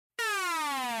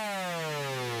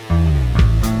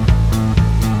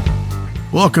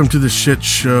Welcome to the Shit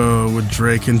Show with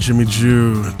Drake and Jimmy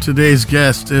Jew. Today's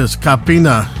guest is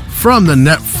Kapena from the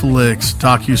Netflix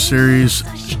Docuseries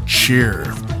Cheer.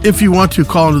 If you want to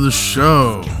call into the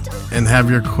show and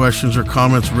have your questions or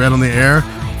comments read on the air,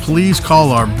 please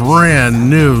call our brand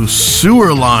new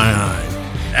sewer line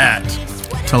at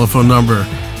telephone number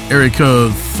area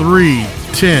code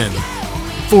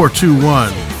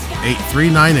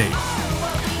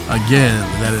 310-421-8398. Again,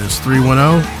 that is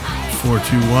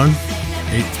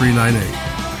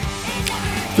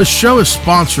 310-421-8398. The show is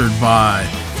sponsored by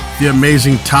the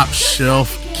amazing Top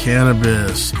Shelf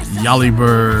Cannabis, Yali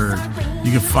Bird.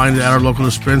 You can find it at our local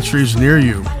dispensaries near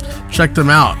you. Check them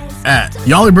out at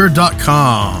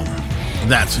yalibird.com.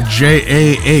 That's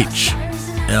JAHLIBYRD.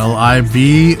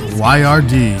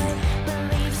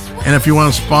 And if you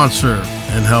want to sponsor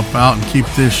and help out and keep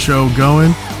this show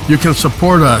going, you can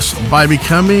support us by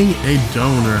becoming a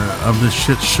donor of the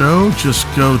Shit Show. Just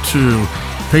go to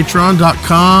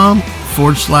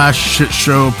patreon.com/Shit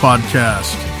Show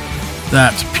Podcast.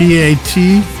 That's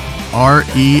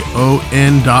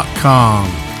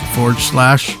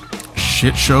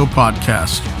patreon.com/Shit Show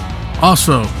Podcast.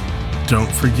 Also,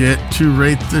 don't forget to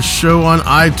rate the show on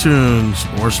iTunes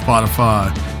or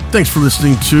Spotify. Thanks for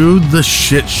listening to The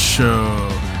Shit Show.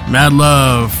 Mad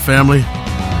love, family.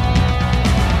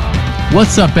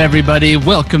 What's up, everybody?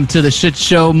 Welcome to The Shit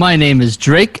Show. My name is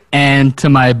Drake, and to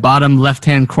my bottom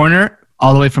left-hand corner,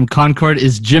 all the way from Concord,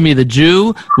 is Jimmy the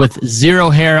Jew with zero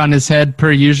hair on his head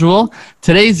per usual.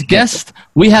 Today's guest,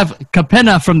 we have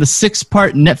Kapena from the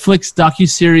 6-part Netflix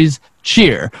docuseries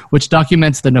Cheer, which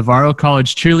documents the Navarro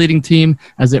College cheerleading team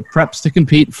as it preps to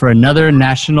compete for another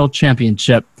national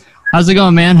championship. How's it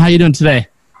going, man? How you doing today?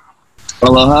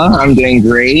 Aloha. I'm doing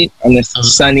great on this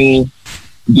sunny,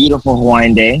 beautiful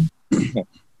Hawaiian day.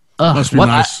 Must be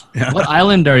nice. What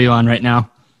island are you on right now?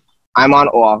 I'm on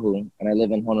Oahu, and I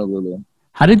live in Honolulu.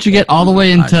 How did you get all the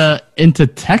way into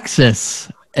Texas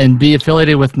and be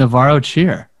affiliated with Navarro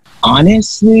Cheer?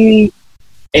 Honestly,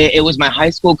 it was my high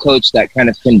school coach that kind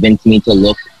of convinced me to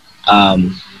look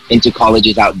into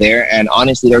colleges out there. And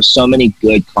honestly, there's so many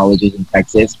good colleges in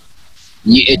Texas.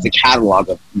 It's a catalog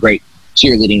of great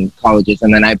cheerleading colleges.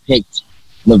 And then I picked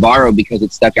Navarro because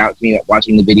it stuck out to me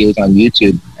watching the videos on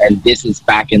YouTube. And this is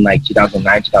back in like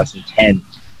 2009, 2010.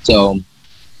 So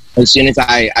as soon as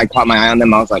I caught my eye on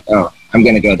them, I was like, oh, I'm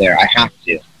going to go there. I have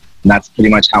to. And that's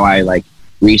pretty much how I like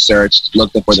researched,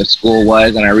 looked up where the school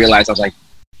was. And I realized I was like,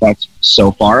 that's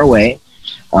so far away.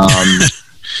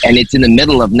 And it's in the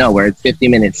middle of nowhere. It's 50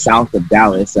 minutes south of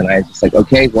Dallas. And I was just like,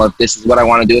 okay, well, if this is what I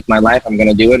want to do with my life, I'm going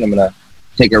to do it. I'm going to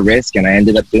take a risk, and I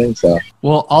ended up doing so.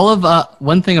 Well,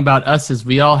 one thing about us is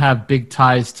we all have big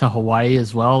ties to Hawaii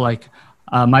as well. Like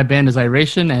my band is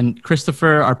Iration, and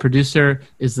Christopher, our producer,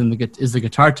 is the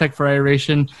guitar tech for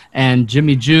Iration, and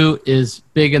Jimmy Jew is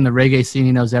big in the reggae scene.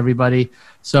 He knows everybody.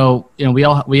 So we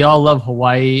all love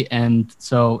Hawaii, and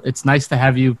so it's nice to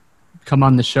have you come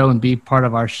on the show and be part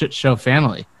of our Shit Show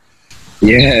family.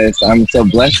 Yes, I'm so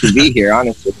blessed to be here,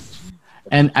 honestly.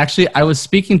 And actually, I was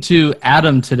speaking to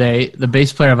Adam today, the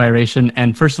bass player of Iration,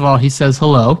 and first of all, he says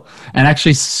hello. And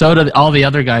actually, so do all the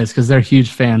other guys, because they're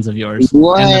huge fans of yours.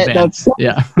 What? And the band. That's so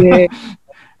yeah. sick.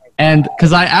 And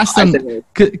because I asked them,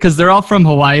 because they're all from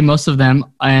Hawaii, most of them,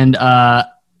 and I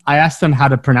asked them how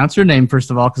to pronounce your name,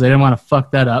 first of all, because I didn't want to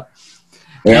fuck that up.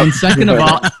 Yep. And second of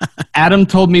all, Adam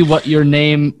told me what your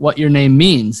name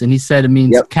means, and he said it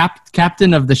means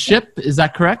captain of the ship. Is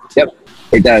that correct? Yep.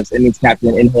 It does. It means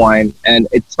captain in Hawaiian. And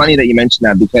it's funny that you mentioned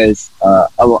that because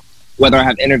whether I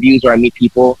have interviews or I meet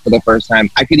people for the first time,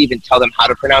 I could even tell them how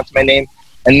to pronounce my name.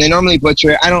 And they normally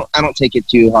butcher it. I don't take it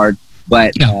too hard,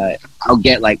 but I'll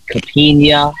get like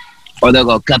Kapena, or they'll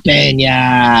go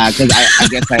Kapena, because I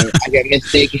guess I get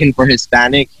mistaken for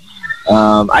Hispanic.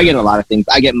 I get a lot of things.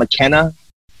 I get McKenna.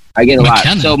 I get a lot.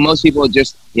 So most people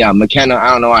just, McKenna,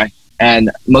 I don't know why.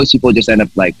 And most people just end up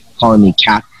like calling me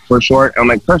Cap for short. I'm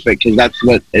like, perfect, because that's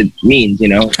what it means,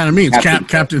 Kind of means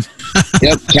captain.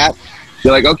 Yep, Cap.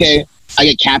 You're like, okay. I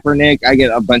get Kaepernick. I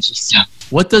get a bunch of stuff.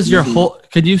 What does your whole?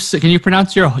 Can you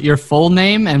pronounce your full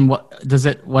name, and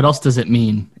what else does it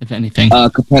mean, if anything?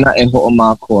 Kapena e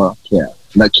ho'omakoa Kia.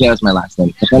 That Kia is my last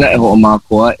name. Kapena e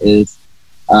ho'omakoa is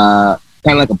kind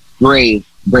of like a brave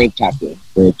captain.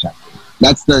 Brave captain.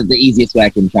 That's the easiest way I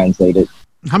can translate it.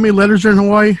 How many letters are in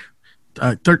Hawaii?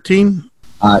 13.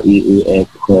 Wait,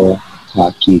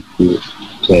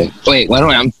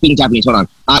 I'm speaking Japanese. Hold on.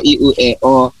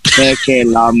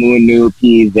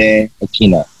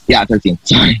 Yeah, 13.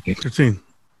 Sorry. 13.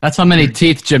 That's how many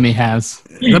teeth Jimmy has.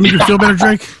 Does that make you feel better,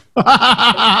 Drake?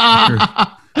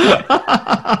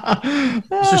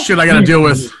 This is shit I got to deal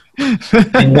with.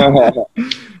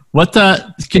 What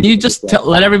can you just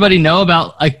let everybody know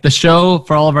about like the show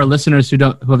for all of our listeners who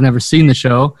have never seen the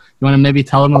show? You want to maybe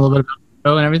tell them a little bit about the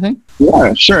show and everything?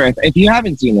 Yeah, sure. If you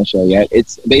haven't seen the show yet,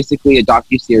 it's basically a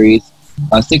docuseries,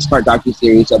 a 6-part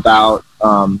docuseries about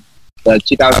the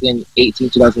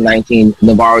 2018-2019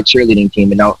 Navarro cheerleading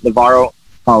team. And now Navarro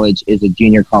College is a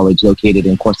junior college located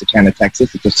in Corsicana,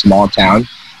 Texas. It's a small town.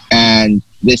 And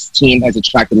this team has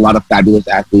attracted a lot of fabulous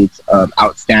athletes,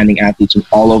 outstanding athletes from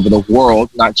all over the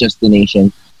world, not just the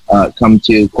nation, come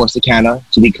to Corsicana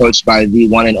to be coached by the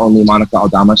one and only Monica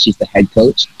Aldama. She's the head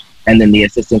coach. And then the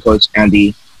assistant coach,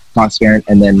 Andy Cosparent.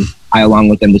 And then I, along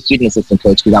with them, the student assistant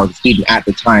coach, because I was a student at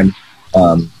the time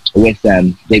with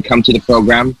them. They come to the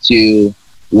program to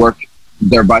work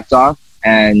their butts off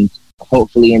and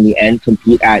hopefully in the end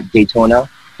compete at Daytona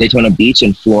Beach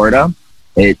in Florida.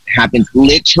 It happens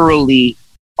literally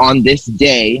on this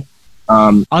day.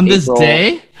 On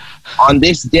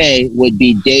this day would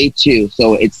be day 2.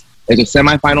 So there's a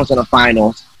semifinals and a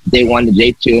finals, day 1 to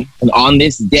day 2. And on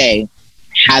this day,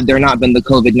 had there not been the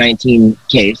COVID-19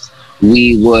 case,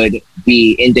 we would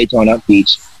be in Daytona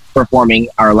Beach performing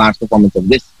our last performance of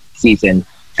this season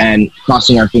and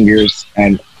crossing our fingers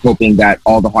and hoping that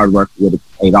all the hard work would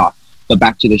have paid off. But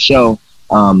back to the show,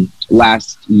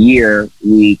 last year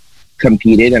we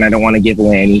competed, and I don't want to give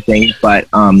away anything, but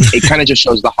it kind of just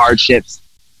shows the hardships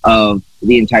of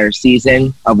the entire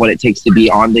season, of what it takes to be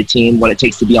on the team, what it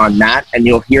takes to be on mat. And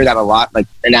you'll hear that a lot, like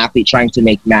an athlete trying to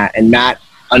make mat. And mat,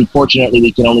 unfortunately,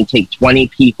 we can only take 20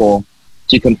 people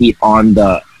to compete on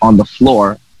the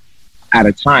floor at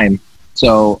a time.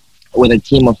 So with a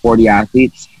team of 40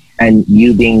 athletes and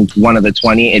you being one of the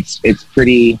 20, it's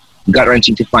pretty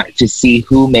gut-wrenching to see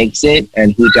who makes it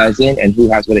and who doesn't and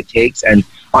who has what it takes. And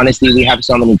honestly, we have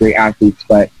so many great athletes,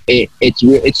 but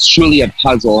it's truly a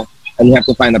puzzle, and you have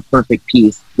to find the perfect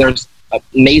piece. There's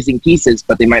amazing pieces,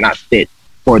 but they might not fit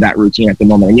for that routine at the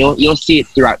moment. And you'll see it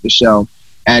throughout the show.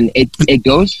 And it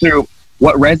goes through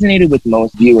what resonated with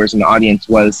most viewers and the audience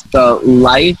was the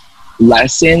life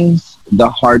lessons, the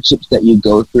hardships that you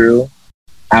go through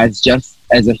as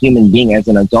a human being, as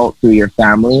an adult, through your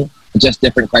family, just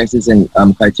different crises and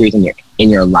criteria in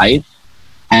your life,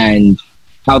 and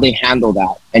how they handle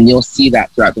that. And you'll see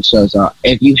that throughout the show. So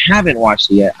if you haven't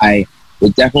watched it yet, I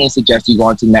would definitely suggest you go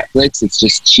onto Netflix. It's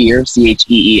just Cheer,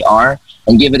 Cheer,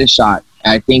 and give it a shot.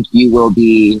 I think you will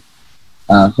be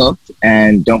hooked.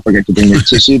 And don't forget to bring your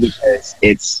tissue, because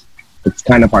it's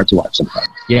kind of hard to watch sometimes.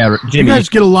 Yeah, Jimmy, you guys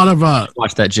get a lot of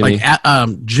watch that, Jimmy.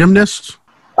 Like gymnasts.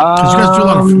 'Cause you guys do a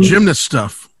lot of gymnast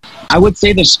stuff. I would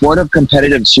say the sport of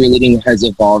competitive cheerleading has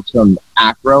evolved from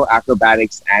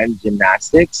acrobatics, and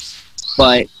gymnastics.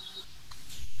 But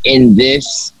in the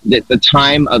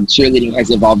time of cheerleading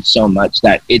has evolved so much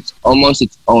that it's almost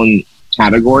its own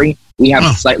category. We have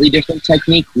a slightly different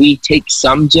technique. We take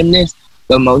some gymnasts,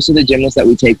 but most of the gymnasts that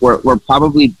we take were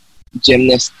probably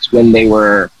gymnasts when they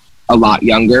were a lot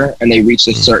younger and they reached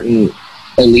a certain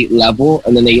elite level,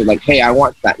 and then they like, hey, I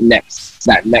want that next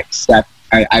step.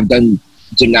 I've done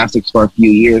gymnastics for a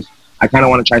few years. I kind of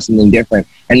want to try something different.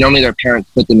 And normally their parents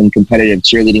put them in competitive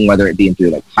cheerleading, whether it be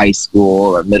through like high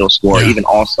school or middle school or even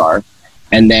all-star.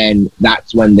 And then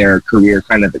that's when their career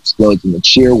kind of explodes in the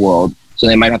cheer world. So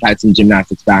they might have had some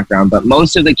gymnastics background, but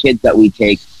most of the kids that we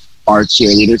take are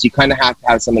cheerleaders. You kind of have to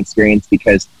have some experience,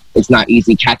 because it's not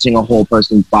easy catching a whole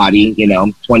person's body,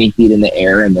 20 feet in the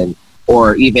air, and then,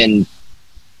 or even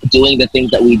doing the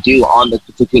things that we do on the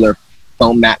particular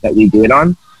foam mat that we do it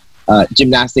on.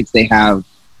 Gymnastics, they have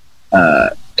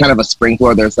kind of a spring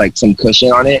floor. There's like some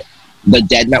cushion on it. The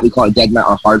dead mat, we call it dead mat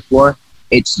or hard floor.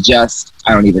 It's just,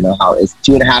 I don't even know how it is,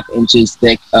 2.5 inches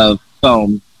thick of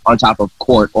foam on top of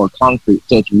court or concrete.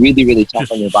 So it's really, really tough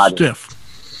just on your body.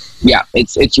 Stiff. Yeah,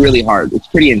 it's really hard. It's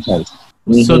pretty intense.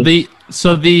 Mm-hmm.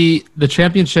 So the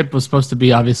championship was supposed to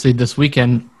be obviously this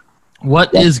weekend.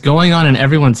 What is going on in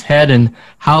everyone's head, and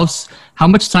how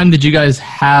much time did you guys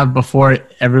have before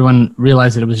everyone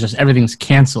realized that it was just everything's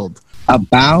canceled?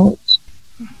 About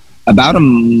a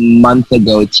month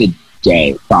ago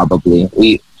today, probably.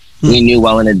 We knew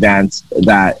well in advance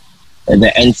that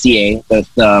the NCA,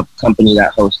 the company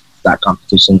that hosts that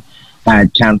competition,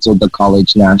 had canceled the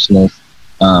college nationals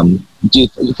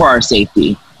for our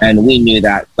safety, and we knew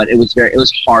that. But it was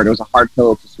hard. It was a hard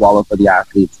pill to swallow for the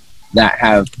athletes that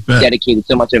have dedicated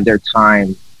so much of their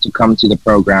time to come to the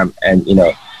program and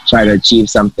try to achieve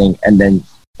something, and then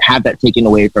have that taken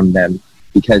away from them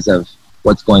because of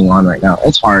what's going on right now.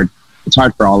 It's hard. It's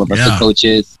hard for all of us, the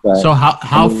coaches. But, so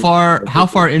how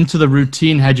far into the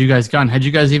routine had you guys gone? Had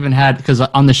you guys even had, because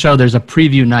on the show there's a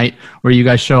preview night where you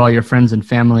guys show all your friends and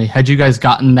family. Had you guys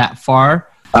gotten that far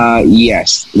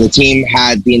Yes, the team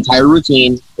had the entire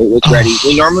routine. It was ready.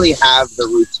 We normally have the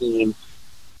routine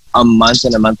a month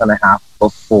and a half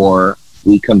before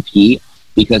we compete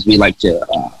because we like to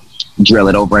drill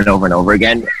it over and over and over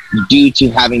again. Due to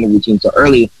having the routine so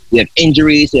early, we have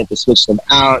injuries, we have to switch them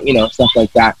out, stuff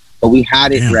like that. But we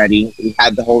had it ready. We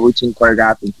had the whole routine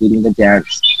choreographed, including the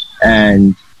dance.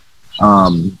 And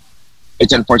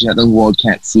it's unfortunate the world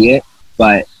can't see it,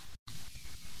 but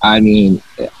I mean,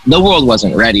 the world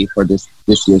wasn't ready for this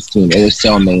year's team. It was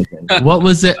so amazing. What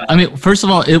was it? I mean, first of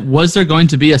all, was there going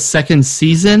to be a second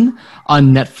season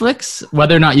on Netflix?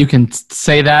 Whether or not you can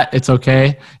say that, it's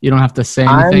okay. You don't have to say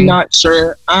anything. I'm not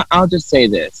sure. I'll just say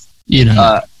this.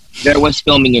 There was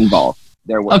filming involved.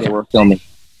 They were filming.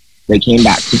 They came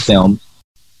back to film.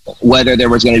 Whether there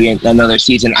was going to be another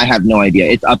season, I have no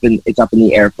idea. It's up in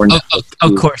the air for Netflix.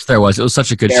 Of course there was. It was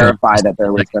such a good show. Verify that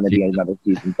there was going to be another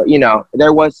season, but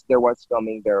there was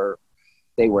filming.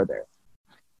 They were there.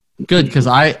 Good, because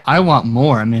I want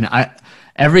more. I mean,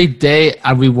 every day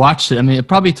we watched it. I mean, it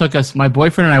probably took us. My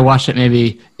boyfriend and I watched it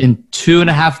maybe in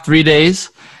 2.5, 3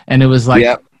 days, and it was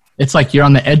like it's like you're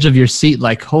on the edge of your seat.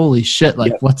 Like, holy shit!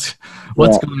 Like, what's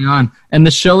going on? And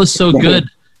the show is so good,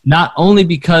 not only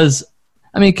because.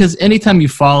 I mean, because anytime you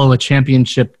follow a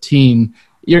championship team,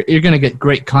 you're going to get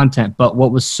great content. But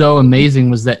what was so amazing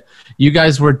was that you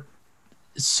guys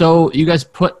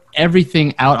put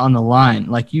everything out on the line.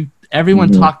 Like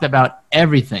everyone talked about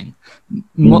everything.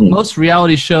 Most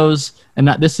reality shows, and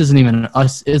this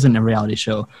isn't a reality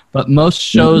show, but most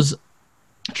shows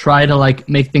try to like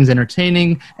make things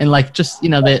entertaining and like just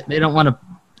they don't want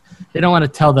to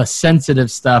tell the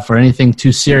sensitive stuff or anything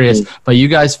too serious. But you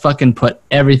guys fucking put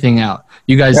everything out.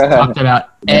 You guys talked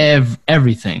about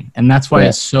everything, and that's why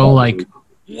it's so like,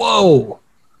 whoa,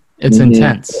 it's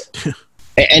intense.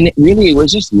 And it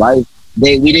was just life.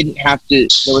 We didn't have to.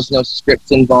 There was no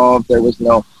scripts involved. There was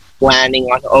no planning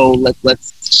on.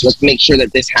 Let's make sure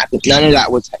that this happens. None of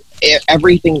that was.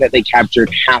 Everything that they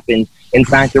captured happened. In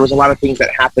fact, there was a lot of things that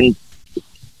happened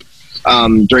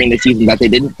during the season that they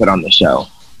didn't put on the show.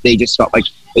 They just felt like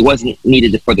it wasn't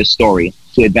needed for the story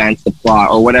to advance the plot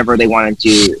or whatever they wanted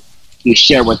to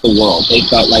share with the world. They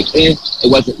felt like it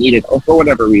wasn't needed, or for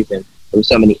whatever reason. There were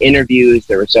so many interviews.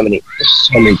 There were so many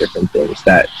different things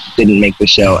that didn't make the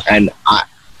show, and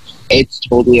it's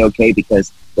totally okay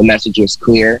because the message was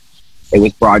clear. It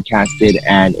was broadcasted,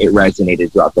 and it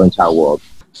resonated throughout the entire world.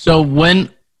 So when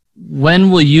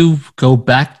will you go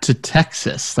back to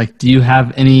Texas? Like, do you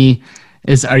have any?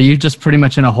 Are you just pretty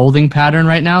much in a holding pattern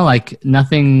right now? Like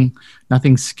nothing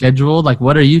scheduled? Like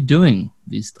what are you doing?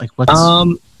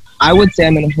 I would say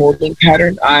I'm in a holding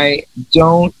pattern. I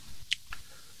don't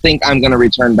think I'm going to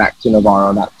return back to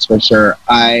Navarro, that's for sure.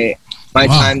 My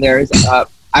time there is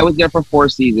up. I was there for 4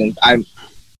 seasons. I'm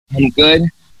good.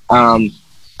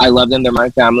 I love them. They're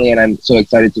my family, and I'm so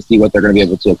excited to see what they're going to be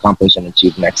able to accomplish and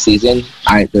achieve next season.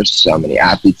 There's so many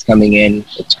athletes coming in.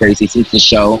 It's crazy. Since the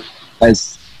show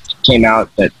came out,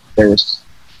 that there was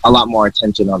a lot more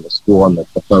attention on the school and the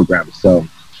program. So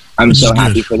I'm so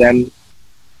happy for them.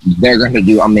 They're going to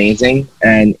do amazing.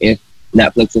 And if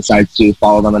Netflix decides to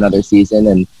follow them another season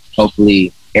and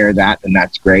hopefully air that, then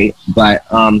that's great. But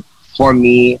for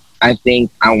me, I think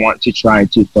I want to try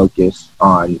to focus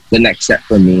on the next step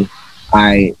for me.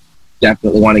 I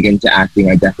definitely want to get into acting.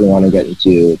 I definitely want to get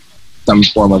into some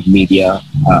form of media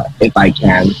if I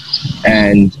can.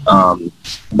 And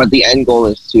but the end goal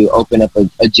is to open up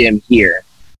a gym here,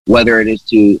 whether it is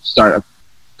to start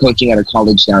coaching at a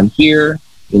college down here,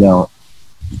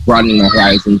 broadening my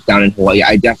horizons down in Hawaii.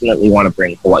 I definitely want to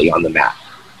bring Hawaii on the map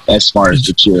as far as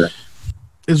the cheer.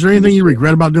 Is there anything you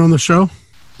regret about doing the show?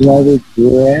 Do I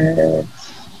regret?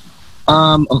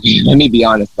 Okay, let me be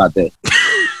honest about this.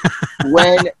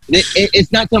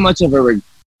 It's not so much of a regret.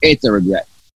 It's a regret.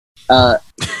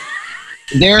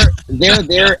 They're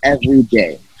there every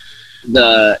day.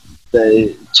 The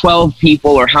 12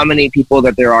 people, or how many people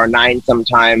that there are, 9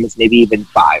 sometimes, maybe even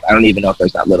 5. I don't even know if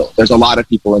there's that little. There's a lot of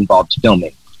people involved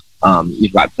filming.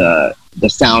 You've got the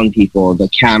sound people, the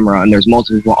camera, and there's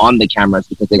multiple people on the cameras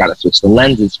because they got to switch the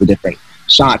lenses for different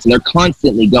shots, and they're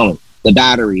constantly going. The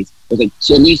batteries. There's like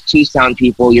at least 2 sound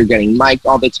people. You're getting mic'd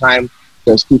all the time.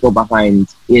 There's people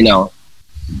behind, the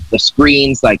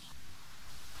screens, like,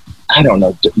 I don't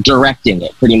know, directing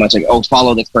it pretty much. Like, oh,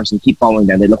 follow this person, keep following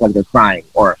them. They look like they're crying.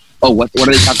 Or, oh, what are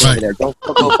they talking over there? Don't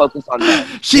go focus on that.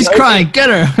 She's crying. Get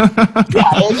her. Yeah,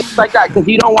 it's like that, because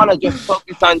you don't want to just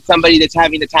focus on somebody that's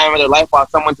having the time of their life while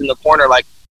someone's in the corner, like,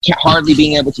 hardly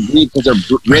being able to breathe because their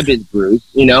rib is bruised,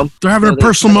 They're having a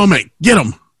personal moment. Get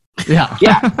them. Yeah.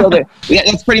 Yeah,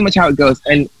 that's pretty much how it goes.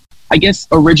 And I guess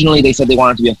originally they said they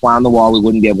wanted to be a fly on the wall. We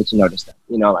wouldn't be able to notice them.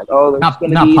 You know, like, oh, they're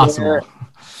going to be possible. there.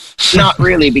 Not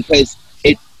really, because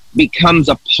it becomes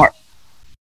a part.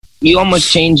 You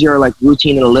almost change your like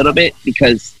routine a little bit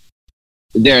because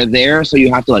they're there, so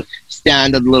you have to like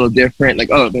stand a little different. Like,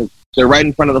 oh, they're right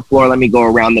in front of the floor. Let me go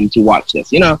around them to watch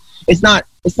this. You know, it's not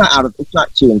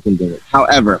too inconvenient.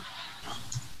 However,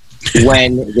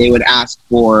 when they would ask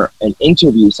for an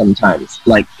interview sometimes,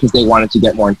 like, because they wanted to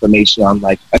get more information on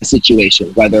like a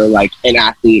situation, whether like an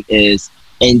athlete is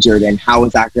injured and how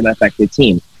is that going to affect the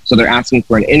team. So they're asking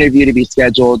for an interview to be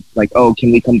scheduled, like, oh,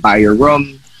 can we come by your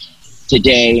room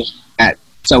today at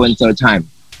so-and-so time?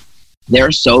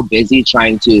 They're so busy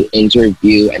trying to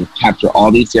interview and capture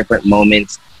all these different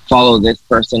moments, follow this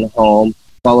person home,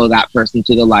 follow that person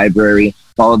to the library,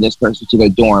 follow this person to the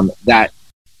dorm, that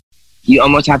you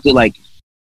almost have to like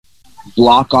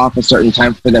block off a certain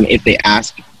time for them if they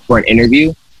ask for an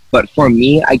interview. But for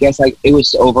me, I guess like it was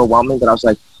so overwhelming that I was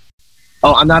like,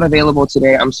 oh, I'm not available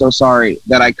today. I'm so sorry,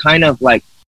 that I kind of like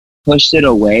pushed it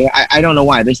away. I don't know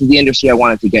why. This is the industry I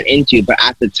wanted to get into, but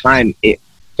at the time it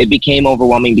became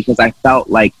overwhelming because I felt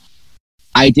like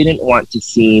I didn't want to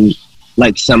seem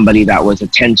like somebody that was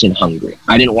attention hungry.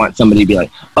 I didn't want somebody to be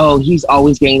like, oh, he's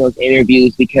always getting those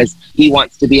interviews because he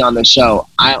wants to be on the show.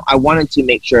 I wanted to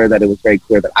make sure that it was very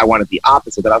clear that I wanted the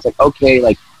opposite, that I was like, okay,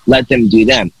 like let them do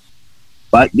them.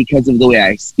 But because of the way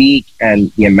I speak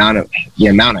and the amount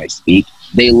I speak,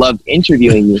 they loved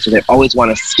interviewing me, so they always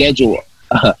want to schedule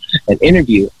an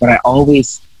interview, but I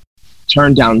always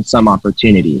turn down some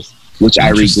opportunities, which I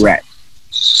regret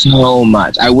so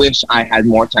much. I wish I had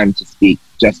more time to speak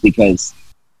just because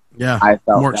I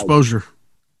felt more exposure.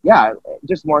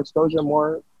 Just more exposure,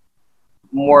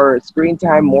 more screen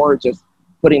time, more just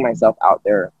putting myself out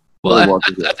there. Well,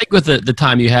 I think with the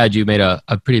time you had, you made a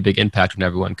pretty big impact on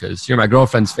everyone because you're my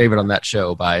girlfriend's favorite on that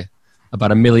show by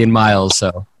about 1,000,000 miles.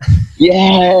 So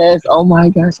yes, oh my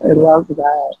gosh, I love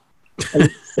that.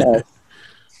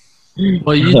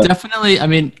 Well, you definitely. I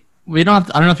mean, I don't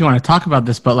know if you want to talk about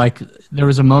this, but like there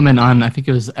was a moment on, I think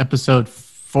it was episode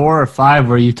 4 or 5,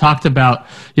 where you talked about,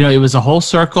 you know, it was a whole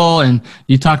circle, and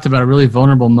you talked about a really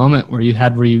vulnerable moment where you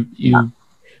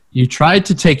tried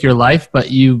to take your life, but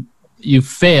you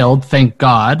failed, thank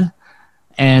God,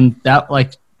 and that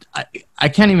like. I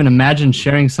can't even imagine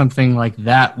sharing something like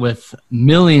that with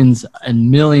millions and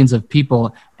millions of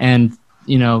people. And,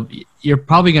 you know, you're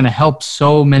probably going to help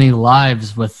so many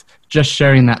lives with just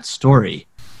sharing that story.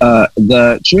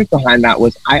 The truth behind that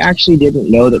was I actually didn't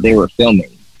know that they were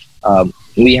filming.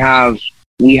 We have,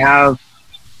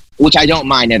 which I don't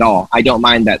mind at all. I don't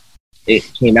mind that it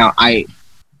came out.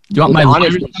 Do you want my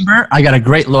lawyer's number? I got a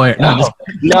great lawyer.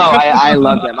 No, I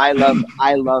love them.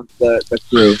 I love the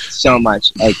crew so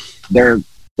much. Like they're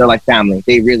like family.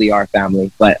 They really are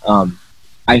family. But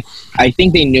I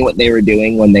think they knew what they were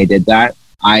doing when they did that.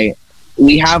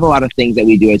 We have a lot of things that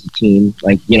we do as a team,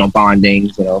 like, you know,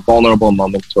 bondings, you know, vulnerable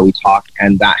moments where we talk,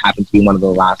 and that happened to be one of the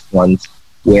last ones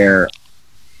where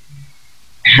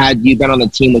had you been on the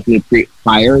team with me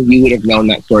prior, you would have known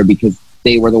that story because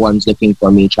they were the ones looking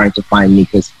for me, trying to find me,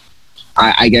 because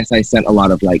I guess I sent a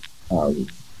lot of like, I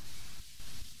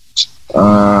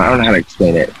don't know how to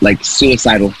explain it, like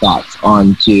suicidal thoughts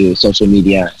onto social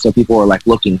media. So people were like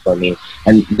looking for me,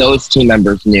 and those team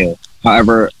members knew.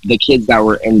 However, the kids that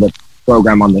were in the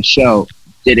program on the show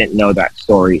didn't know that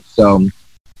story. So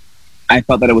I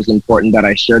felt that it was important that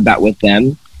I shared that with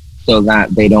them so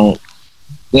that they don't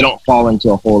fall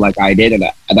into a hole like I did, and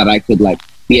that I could like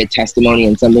be a testimony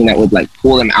and something that would like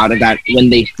pull them out of that when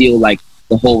they feel like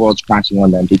the whole world's crashing on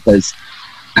them. Because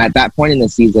at that point in the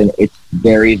season, it's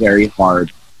very, very hard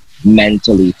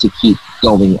mentally to keep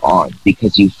going on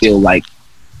because you feel like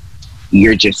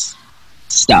you're just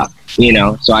stuck, you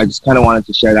know? So I just kind of wanted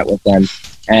to share that with them.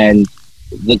 And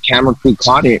the camera crew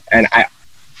caught it. And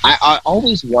I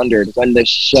always wondered when the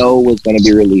show was going to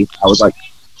be released, I was like,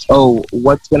 oh,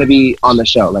 what's going to be on the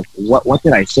show? Like, what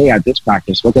did I say at this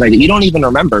practice? What did I do? You don't even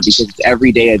remember because it's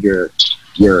every day of your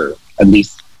at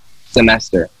least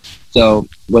semester. So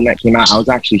when that came out, I was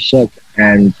actually shook,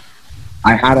 and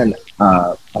I had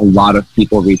a lot of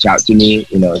people reach out to me,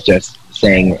 you know, just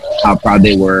saying how proud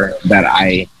they were that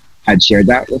I had shared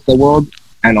that with the world,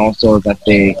 and also that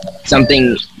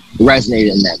something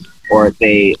resonated in them, or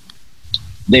they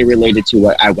related to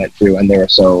what I went through, and they were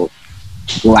so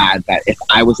glad that if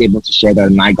I was able to share that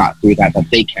and I got through that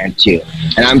they can too.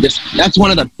 And that's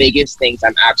one of the biggest things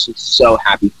I'm actually so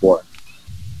happy for,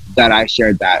 that I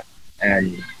shared that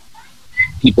and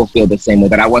people feel the same way,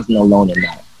 that I wasn't alone in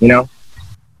that, you know?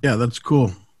 Yeah, that's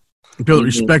cool. People that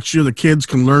respect you, the kids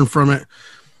can learn from it.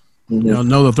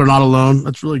 know that they're not alone.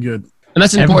 That's really good. And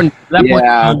that's important. That point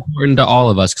is important to all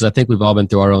of us because I think we've all been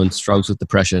through our own struggles with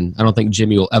depression. I don't think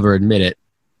Jimmy will ever admit it,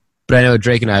 but I know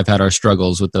Drake and I have had our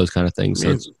struggles with those kind of things.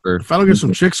 Man, if I don't get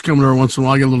some chicks coming over once in a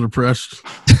while, I get a little depressed.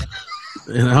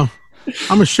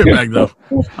 I'm a shitbag though.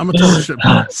 I'm a total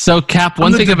shitbag. So Cap,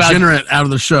 one thing about out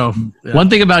of the show. Yeah. One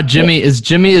thing about Jimmy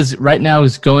is right now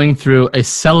is going through a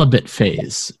celibate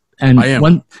phase.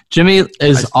 And Jimmy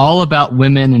is all about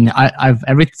women, and I've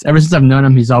ever since I've known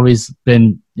him, he's always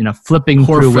been flipping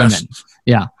through women.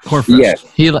 Yeah,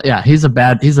 he's a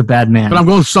bad man. But I'm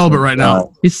going celibate right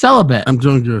now. He's celibate. I'm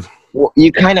doing good. Well,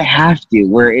 you kind of have to.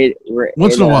 We're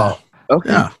once in a while. Okay,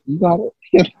 yeah, you got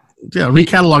it. Yeah,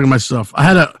 recataloging myself. I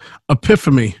had a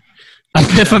epiphany.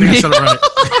 Epiphany. I said it right.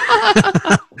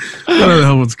 Whatever the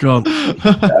hell it's called.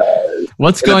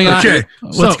 What's going on? Okay,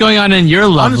 what's going on in your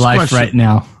love life right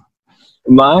now?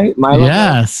 My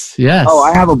yes. Oh,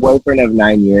 I have a boyfriend of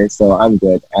 9 years, so I'm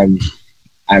good.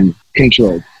 I'm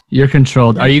controlled. You're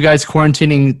controlled. Are you guys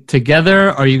quarantining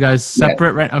together? Are you guys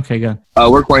separate? Right? Okay, good.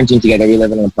 We're quarantined together. We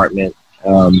live in an apartment,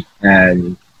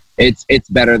 and it's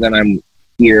better than I'm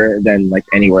here than like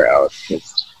anywhere else.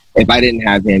 'Cause if I didn't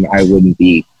have him, I wouldn't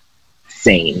be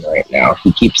sane right now.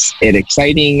 He keeps it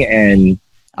exciting, and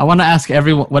I want to ask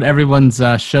everyone what everyone's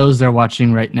shows they're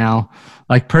watching right now.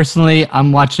 Like personally,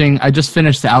 I just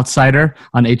finished The Outsider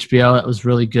on HBO. That was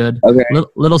really good. Okay.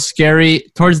 Little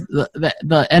scary. Towards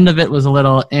the end of it was a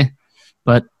little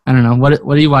but I don't know. What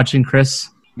are you watching, Chris?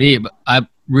 Me, I'm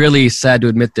really sad to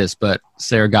admit this, but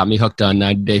Sarah got me hooked on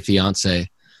 90 Day Fiancé.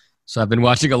 So I've been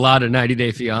watching a lot of 90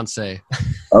 Day Fiancé.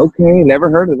 Okay, never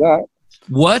heard of that.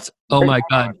 What? Oh my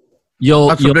God.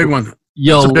 That's a big one.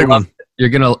 That's a big one. You're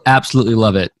going to absolutely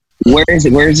love it. Where is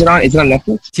it on? Is it on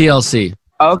Netflix? TLC.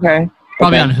 Okay.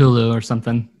 Probably on Hulu or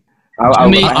something.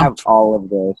 I have all of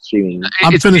the streaming.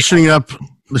 I'm finishing up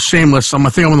The Shameless. I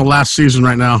think I'm on the last season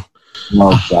right now.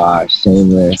 Oh gosh,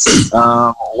 Shameless.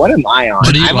 What am I on?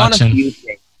 What are you watching? On a few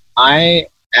things. I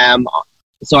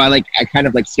kind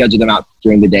of schedule them out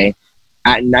during the day.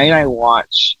 At night, I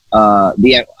watch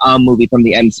the movie from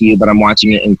the MCU, but I'm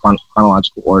watching it in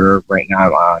chronological order. Right now,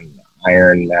 I'm on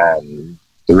Iron Man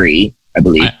 3, I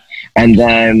believe, and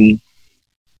then.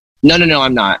 No,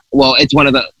 I'm not. Well, it's one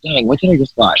of the... Dang, what did I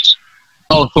just watch?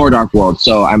 Oh, Thor Dark World.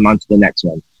 So I'm on to the next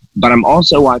one. But I'm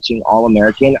also watching All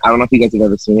American. I don't know if you guys have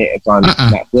ever seen it. It's on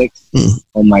Netflix.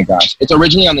 Oh, my gosh. It's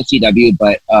originally on the CW,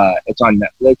 but it's on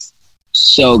Netflix.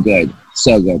 So good.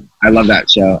 So good. I love that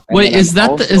show. And wait, is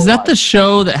that the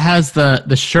show that has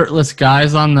the shirtless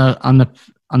guys on the...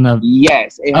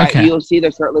 Yes. You'll see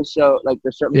the shirtless show,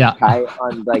 the shirtless guy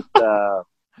on the...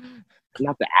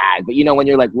 Not the ad, but when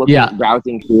you're looking,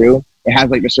 browsing through, it has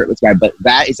the shirtless guy, but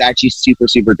that is actually super,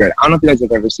 super good. I don't know if you guys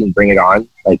have ever seen Bring It On,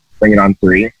 Bring It On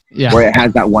 3, where it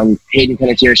has that one Hayden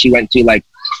Panettiere. She went to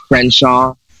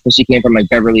Crenshaw, so she came from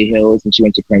Beverly Hills, and she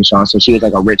went to Crenshaw, so she was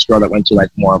a rich girl that went to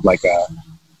more of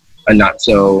a not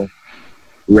so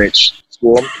rich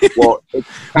school. Well, it's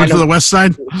went to the West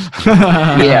Side.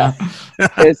 Yeah.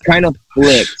 It's kind of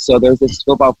flipped. So there's this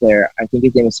football player, I think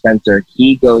his name is Spencer.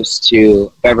 He goes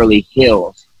to Beverly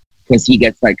Hills because he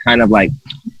gets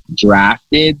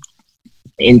drafted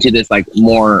into this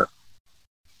more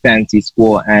fancy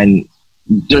school, and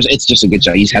it's just a good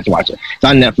show. You just have to watch it. It's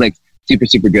on Netflix. Super,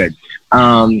 super good.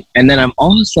 And then I'm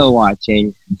also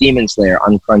watching Demon Slayer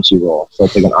on Crunchyroll. So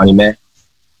it's an anime.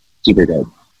 Super good.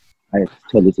 I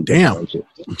totally damn.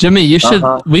 Jimmy,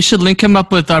 we should link him up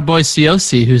with our boy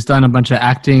COC, who's done a bunch of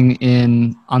acting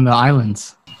on the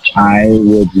islands. I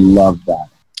would love that.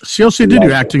 COC did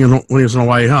do acting when he was in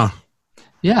Hawaii, huh?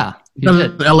 Yeah, he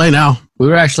did. LA now. We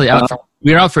were actually out.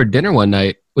 We were out for dinner one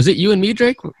night. Was it you and me,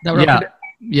 Drake? That were out for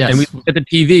yes. And we looked at the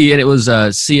TV, and it was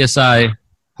CSI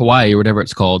Hawaii or whatever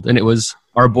it's called, and it was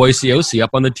our boy COC up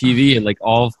on the TV and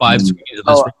all 5 screens of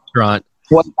this restaurant.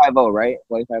 2050, right?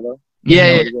 2050.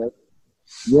 Yeah.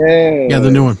 Yeah, the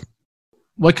new one.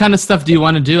 What kind of stuff do you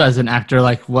want to do as an actor?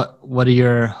 What are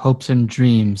your hopes and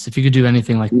dreams? If you could do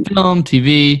anything film,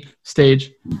 TV,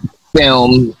 stage.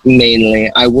 Film mainly.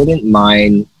 I wouldn't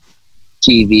mind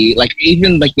TV.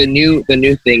 Even the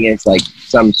new thing is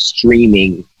some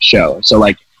streaming show. So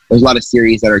there's a lot of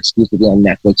series that are exclusively on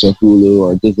Netflix or Hulu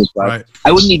or Disney Plus. Right.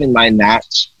 I wouldn't even mind that.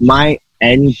 My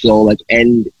end goal,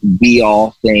 end be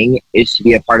all thing, is to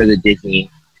be a part of the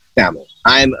Disney family.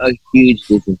 I'm a huge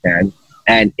Disney fan,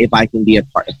 and if I could be a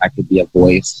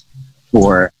voice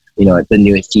for the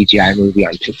newest CGI movie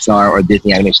on Pixar or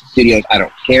Disney Animation Studios, I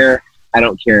don't care. I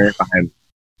don't care if I'm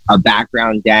a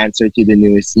background dancer to the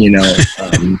newest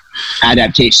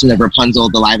adaptation of Rapunzel,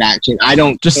 the live action. I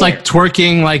don't just care.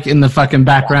 Twerking in the fucking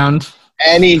background.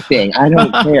 anything. I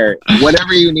don't care.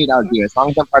 Whatever you need, I'll do. As long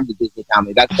as I'm part of the Disney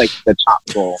family, that's like the top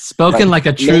goal. Spoken like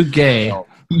a true gay.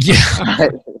 Yeah.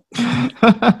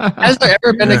 Has there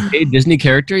ever been a gay Disney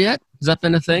character yet? Has that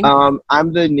been a thing?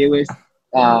 I'm the newest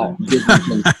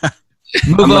Disney.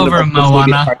 Move over,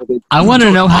 Moana. I want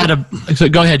to know how to. So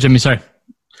go ahead, Jimmy. Sorry.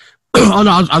 Oh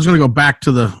no, I was going to go back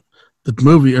to the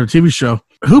movie or TV show.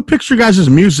 Who picks your guys'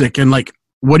 music and like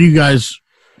what do you guys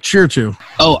cheer to?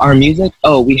 Oh, our music.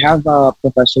 Oh, we have a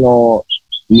professional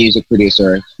music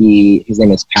producer. His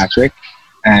name is Patrick,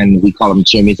 and we call him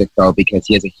Cheer Music Pro because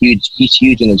he's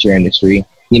huge in the cheer industry.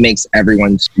 He makes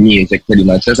everyone's music pretty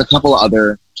much. There's a couple of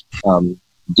other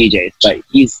DJs, but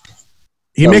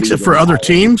he makes it for other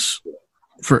teams.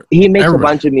 He makes a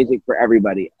bunch of music for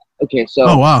everybody. Okay, so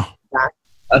oh wow.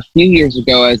 A few years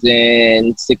ago, as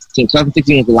in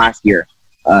 2016 was the last year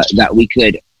that we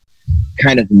could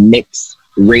kind of mix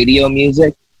radio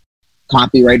music,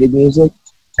 copyrighted music,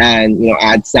 and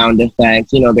add sound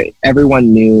effects.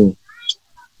 Everyone knew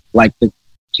like the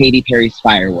Katy Perry's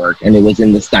Firework, and it was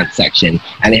in the stunt section,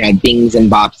 and it had dings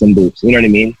and bops and boops. You know what I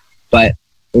mean? But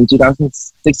in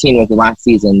 2016 was the last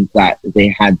season that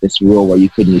they had this rule where you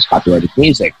couldn't use copyrighted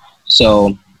music.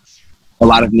 So a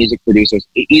lot of music producers,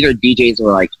 either DJs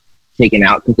were like taken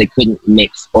out because they couldn't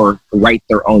mix or write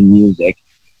their own music.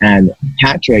 And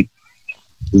Patrick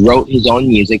wrote his own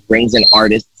music, brings in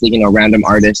artists, random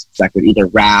artists that could either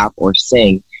rap or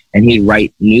sing, and he'd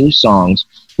write new songs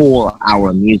for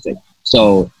our music.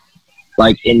 So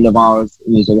like in Navarro's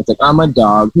music, it's like, I'm a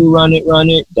dog who run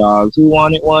it, dogs who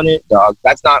want it, dogs.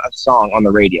 That's not a song on the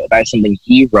radio. That is something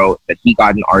he wrote that he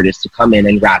got an artist to come in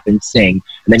and rap and sing,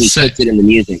 and then he puts it in the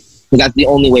music. Because that's the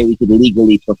only way we could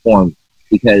legally perform,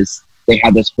 because they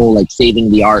had this whole like saving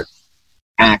the art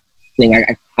act thing.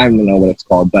 I don't know what it's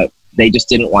called, but they just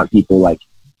didn't want people like,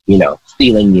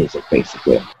 stealing music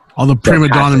basically. All the prima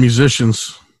donna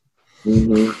musicians.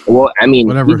 Mm-hmm. Well, I mean,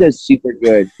 he does super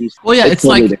good.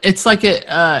 It's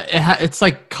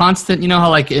like constant. You know how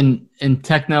like in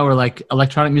techno or like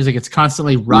electronic music, it's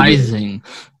constantly rising,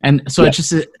 and so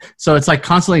it's like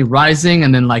constantly rising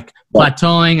and then like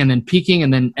plateauing and then peaking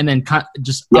and then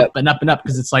just up and up and up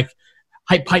because it's like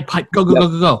hype, go.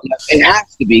 It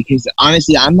has to be, because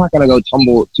honestly, I'm not gonna go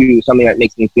tumble to something that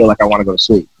makes me feel like I want to go to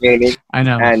sleep. You know what I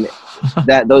mean? I know.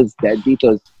 And those dead beats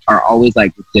are always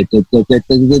like it's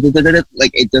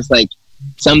just like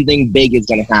something big is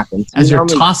gonna happen. As you're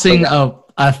tossing a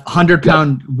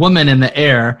 100-pound woman in the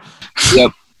air.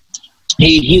 Yep.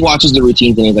 He watches the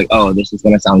routines and he's like, oh, this is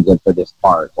gonna sound good for this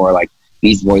part, or like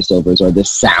these voiceovers or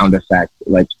this sound effect.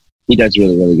 Like he does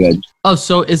really, really good. Oh,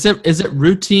 so is it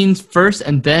routines first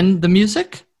and then the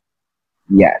music?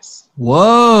 Yes.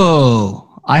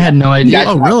 Whoa. I had no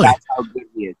idea. Really? That's how good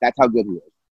he is.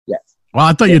 Yes. Well,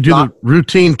 I thought you do the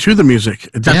routine to the music.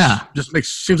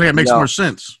 Seems like it makes more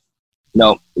sense.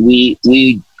 No, we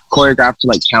choreograph to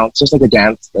like counts, just like a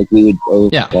dance. Like we would go.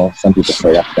 Yeah. Well, some people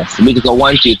choreograph that. So we could go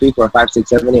 1, 2, 3, 4, 5, 6,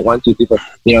 7, 8, 1, 2, 3, 4.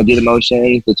 Do the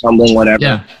motions, the tumbling, whatever.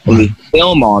 Yeah. And we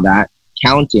film all that.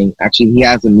 Counting, actually, he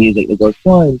has the music that goes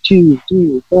 1, 2,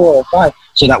 3, 4, 5,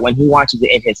 so that when he watches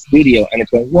it in his studio and it's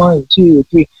going 1, 2,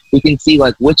 3, we can see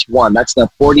like which one. That's the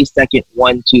 40-second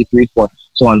 1, 2, 3, 4.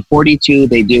 So on 42,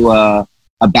 they do a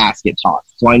basket toss.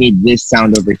 So I need this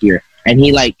sound over here, and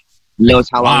he like knows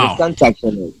how long the stunt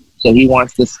section is. So he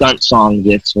wants the stunt song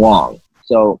this long.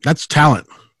 So that's talent.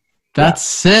 That's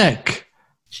sick.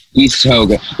 He's so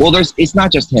good. Well, it's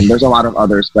not just him. There's a lot of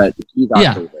others, but he's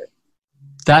our favorite.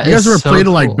 You guys ever played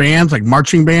to like bands, like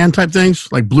marching band type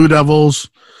things, like Blue Devils?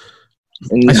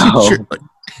 No.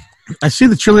 I see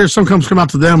the cheerleaders sometimes come out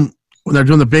to them when they're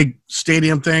doing the big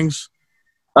stadium things.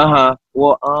 Well,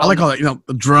 I like all that,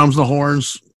 the drums, the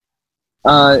horns.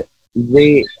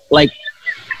 They like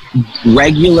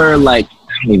regular, like,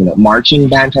 I don't even know, marching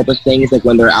band type of things, like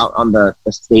when they're out on the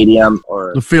stadium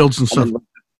or the fields and stuff.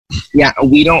 Yeah,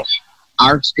 we don't.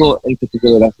 Our school in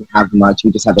particular doesn't have much.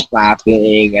 We just have the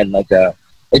clapping and like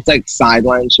it's like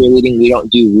sideline cheerleading. We don't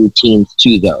do routines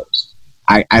to those.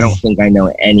 I don't think I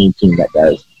know any team that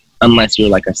does, unless you're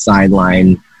like a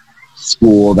sideline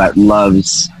school that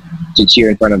loves to cheer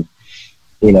in front of,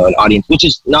 an audience, which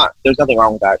is not, there's nothing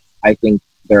wrong with that. I think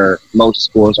most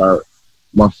schools are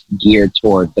more geared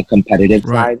toward the competitive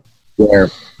side, where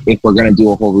if we're going to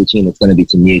do a whole routine, it's going to be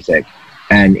to music.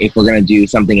 And if we're going to do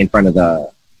something in front of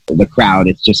the crowd,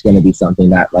 it's just going to be something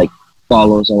that like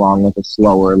follows along with a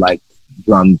slower like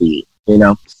drum beat,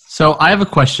 So I have a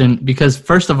question, because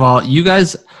first of all, you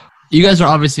guys are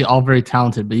obviously all very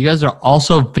talented, but you guys are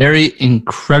also very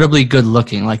incredibly good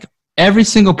looking. Like every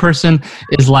single person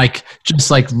is like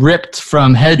just like ripped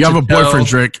from head to toe. You have a boyfriend,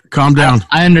 Drake. Calm down.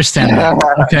 I understand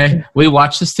that. Okay, we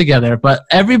watch this together, but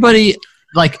everybody.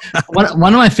 Like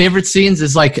one of my favorite scenes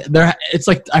is like it's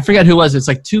like I forget who it was. It's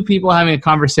like two people having a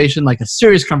conversation, like a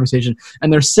serious conversation,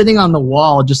 and they're sitting on the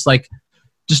wall just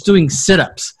doing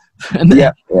sit-ups. And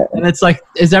and it's like,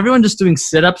 is everyone just doing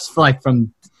sit-ups for like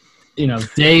from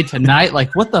day to night?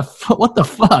 Like what the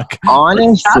fuck?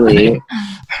 Honestly,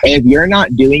 if you're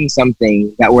not doing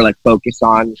something that we're like focused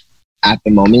on at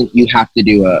the moment, you have to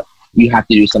do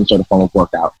some sort of form of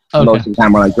workout. Okay. Most of the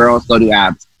time we're like, girls, go do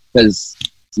abs, because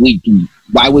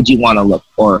why would you want to look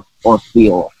or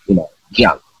feel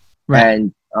young? Right.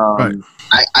 And right.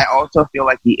 I also feel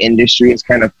like the industry has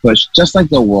kind of pushed, just like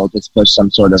the world has pushed some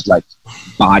sort of like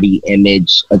body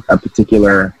image, a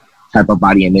particular type of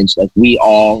body image. Like we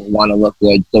all want to look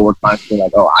good, so we're constantly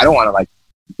like, oh, I don't want to like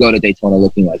go to Daytona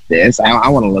looking like this. I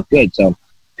want to look good. So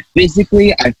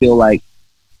physically, I feel like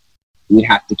we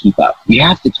have to keep up.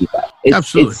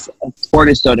 Absolutely. Sport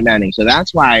is so demanding, so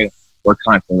that's why we're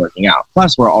constantly working out.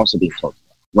 Plus, we're also being told to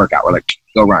work out. We're like,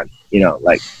 go run,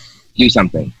 like do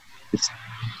something.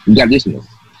 You got to do something.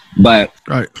 But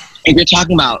right. If you're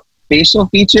talking about facial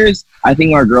features, I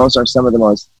think our girls are some of the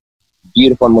most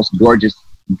beautiful and most gorgeous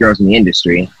girls in the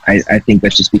industry. I think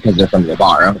that's just because they're from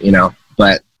Navarro,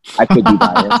 but I could be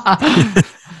biased.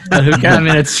 I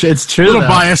mean, it's true.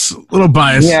 Little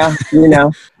bias. Yeah,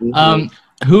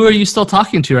 Who are you still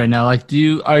talking to right now? Like,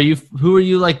 who are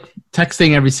you like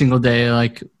texting every single day,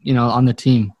 like, on the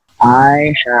team?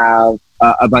 I have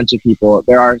a bunch of people.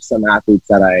 There are some athletes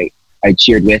that I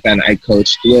cheered with and I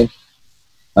coached with,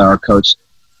 or coached,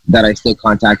 that I still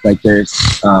contact. Like there's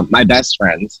my best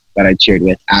friends that I cheered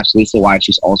with, Ashley Sawai.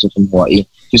 She's also from Hawaii.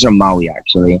 She's from Maui,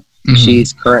 actually. Mm-hmm.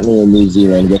 She's currently in New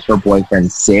Zealand with her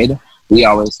boyfriend, Sid. We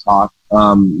always talk.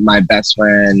 My best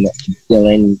friend,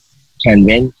 Dylan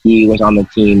Kenvin, he was on the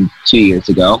team 2 years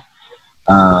ago.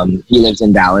 He lives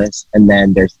in Dallas. And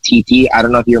then there's TT. I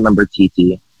don't know if you remember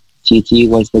TT. TT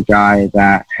was the guy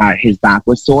that had his back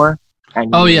was sore.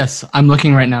 And yes. I'm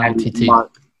looking right now at TT.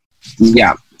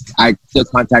 Yeah. I still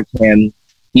contact him.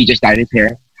 He just dyed his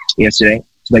hair yesterday.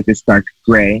 It's like this dark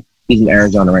gray. He's in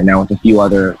Arizona right now with a few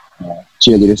other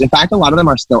cheerleaders. In fact, a lot of them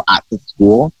are still at the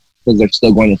school because they're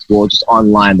still going to school, just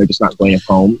online. They're just not going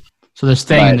home. So they're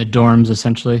staying in the dorms,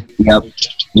 essentially. Yep.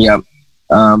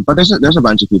 But there's a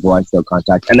bunch of people I still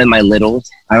contact. And then my littles.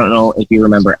 I don't know if you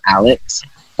remember Alex.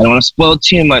 I don't want to spoil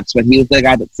too much, but he was the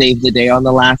guy that saved the day on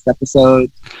the last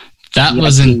episode. That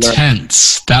was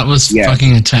intense. That was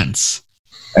fucking intense.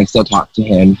 I still talk to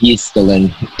him. He's still in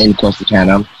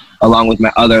Corsicana, along with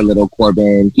my other little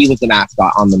Corbin. He was the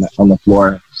mascot on the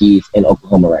floor. He's in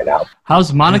Oklahoma right now.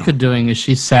 How's Monica doing? Is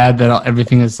she sad that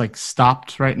everything is like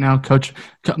stopped right now? Coach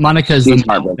Monica is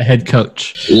the head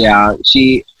coach. Yeah,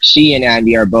 she and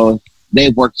Andy are both.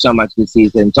 They've worked so much this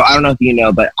season. So I don't know if you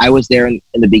know, but I was there in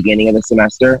the beginning of the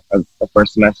semester, of the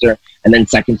first semester, and then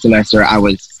second semester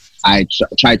I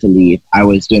tried to leave. I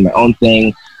was doing my own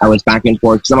thing. I was back and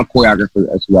forth because I'm a choreographer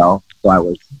as well. So I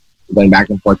was going back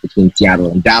and forth between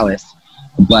Seattle and Dallas.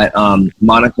 But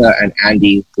Monica and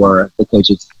Andy were the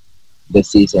coaches this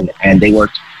season, and they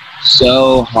worked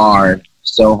so hard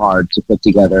to put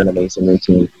together an amazing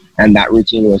routine. And that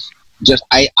routine was just,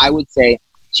 I would say,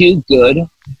 too good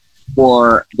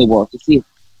for the world to see.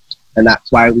 And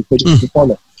that's why we couldn't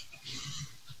perform it.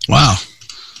 Wow.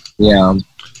 Yeah,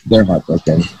 they're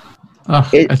heartbroken. Oh,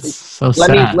 it's so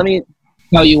sad. Let me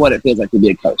tell you what it feels like to be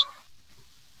a coach.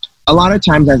 A lot of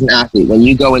times as an athlete, when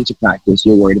you go into practice,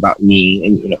 you're worried about me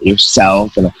and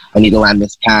yourself, and I need to land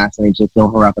this pass, I need to throw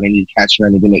her up, and I need to catch her,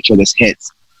 and I need to make sure this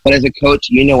hits. But as a coach,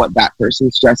 you know what that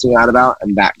person's stressing out about,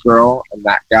 and that girl, and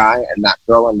that guy, and that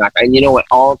girl, and that guy. And you know what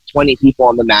all 20 people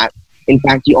on the mat. In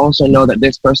fact, you also know that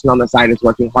this person on the side is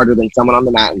working harder than someone on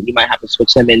the mat, and you might have to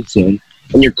switch them in soon.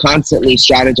 And you're constantly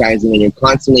strategizing, and you're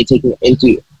constantly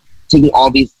taking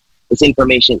all this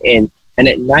information in. And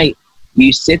at night,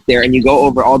 you sit there and you go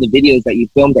over all the videos that you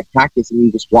filmed at practice, and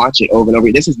you just watch it over and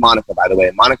over. This is Monica, by the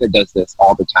way. Monica does this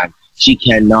all the time. She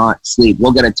cannot sleep.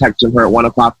 We'll get a text from her at 1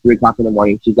 o'clock, 3 o'clock in the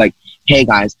morning. She's like, hey,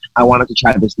 guys, I wanted to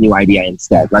try this new idea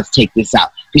instead. Let's take this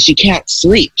out. Because she can't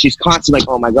sleep. She's constantly like,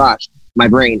 oh, my gosh, my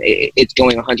brain, it's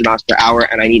going 100 miles per hour,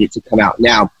 and I need it to come out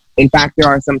now. In fact, there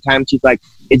are some times she's like,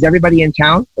 is everybody in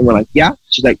town? And we're like, yeah.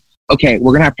 She's like, okay,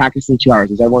 we're going to have practice in 2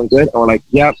 hours. Is everyone good? And we're like,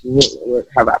 yep, we'll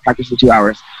have practice in 2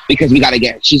 hours. Because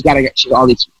she's all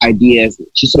these ideas.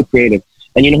 She's so creative.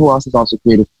 And you know who else is also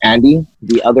creative? Andy,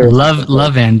 the other.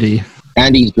 Love Andy.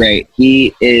 Andy's great.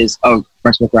 He is a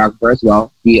freshman choreographer as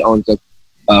well. He owns a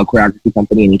choreography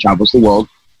company, and he travels the world,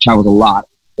 travels a lot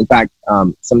In fact,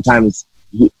 sometimes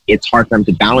it's hard for him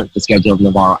to balance the schedule of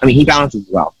Navarro. I mean, he balances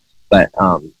as well, but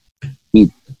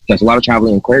he does a lot of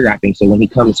traveling and choreographing. So when he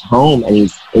comes home and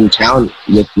he's in town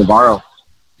with Navarro,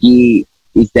 he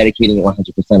is dedicating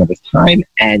 100% of his time,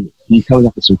 and he comes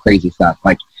up with some crazy stuff.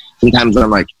 Like sometimes I'm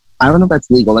like, I don't know if that's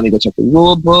legal. Let me go check the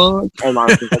rule book. And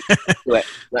Mom's like, let's do it.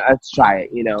 Let's try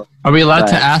it. You know. Are we allowed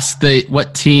to ask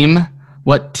what team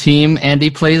Andy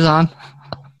plays on?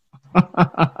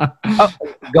 Oh,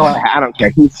 go ahead. I don't care.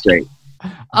 He's straight.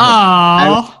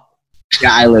 Oh.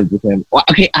 Yeah, I lived with him. Well,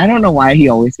 okay, I don't know why he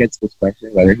always gets this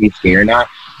question, whether he's gay or not.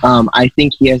 I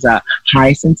think he has a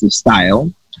high sense of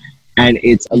style, and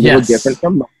it's a little different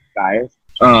from most guys.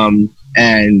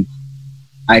 And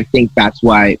I think that's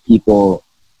why people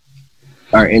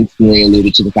are instantly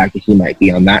alluded to the fact that he might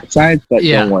be on that side. But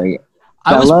don't worry.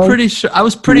 I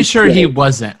was pretty sure he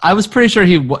wasn't. I was pretty sure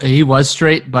he was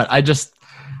straight, but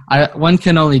one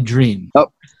can only dream. Oh,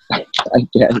 I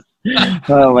guess.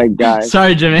 Oh my God.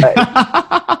 Sorry, Jimmy.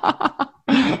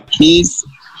 He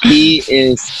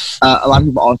is. A lot of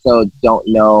people also don't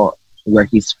know where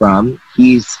he's from.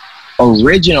 He's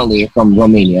originally from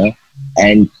Romania,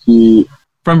 and he.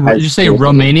 Did you say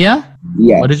Romania?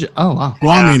 Yeah. What did you? Oh, wow.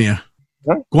 Guamania.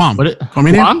 Huh? Guam.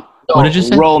 Guam? No, what did you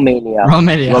say? Romania.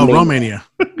 Romania. Oh, Romania.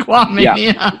 Guamania.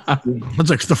 Yeah. What's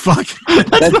like the fuck?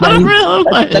 That's not real.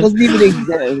 That doesn't even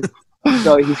exist.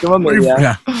 So he's from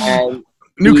Romania, and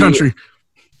new country.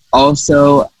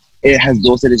 Also, it has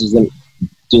dual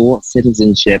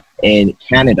citizenship in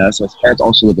Canada. So his parents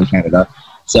also live in Canada.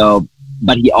 So,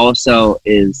 but he also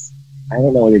is. I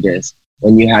don't know what it is.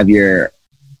 When you have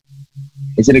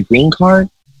is it a green card?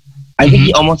 I think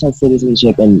he almost has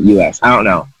citizenship in U.S. I don't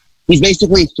know. He's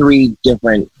basically 3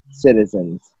 different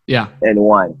citizens. Yeah. In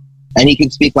one, and he can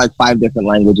speak like 5 different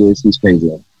languages. He's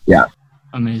crazy. Yeah.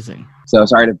 Amazing. So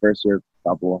sorry to burst your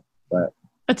bubble, but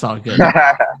it's all good.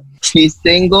 He's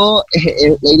single.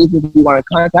 Ladies, if you want to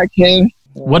contact him.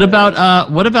 What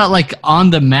about like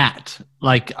on the mat?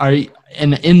 Like, are you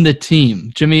in the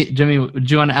team? Jimmy,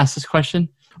 would you want to ask this question?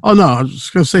 Oh no, I was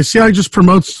just gonna say. See how he just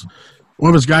promotes one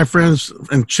of his guy friends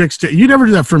and chicks. You never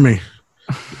do that for me.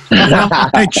 You know?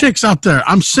 Hey, chicks out there,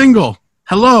 I'm single.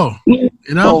 Hello. You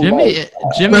know,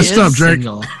 Jimmy messed is up, Drake.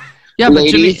 single. Yeah, but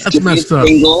ladies, that's messed up.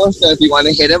 Single, so if you want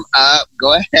to hit him up,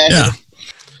 go ahead. Yeah.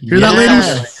 Hear that,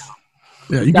 ladies?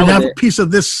 Yeah, you can have a piece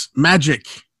of this magic.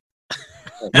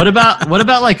 What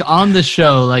about like on the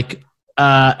show, like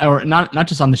or not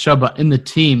just on the show, but in the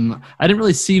team? I didn't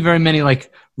really see very many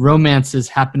like romances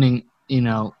happening, you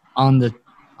know, on the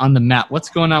mat. What's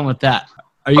going on with that?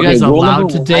 Are you guys allowed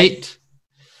to date?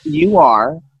 You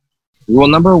are. Rule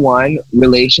number 1: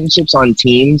 relationships on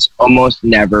teams almost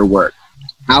never work.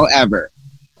 However,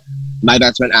 my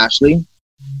best friend Ashley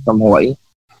from Hawaii,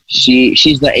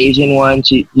 she's the Asian one.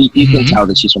 You can tell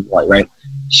that she's from Hawaii, right?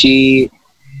 She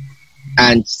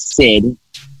and Sid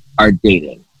are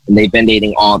dating, and they've been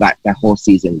dating all that whole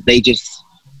season. They just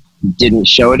didn't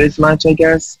show it as much, I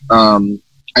guess.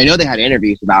 I know they had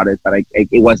interviews about it, but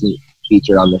it wasn't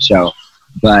featured on the show.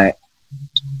 But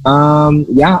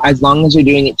yeah, as long as you're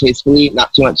doing it tastefully,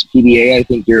 not too much PDA, I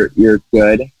think you're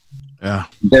good. Yeah.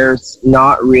 There's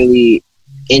not really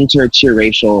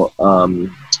interracial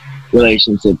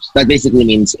relationships. That basically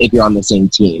means if you're on the same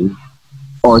team,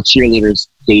 or cheerleaders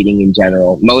dating in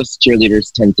general. Most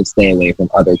cheerleaders tend to stay away from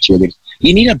other cheerleaders.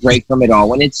 You need a break from it all.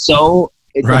 When it's a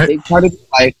big part of your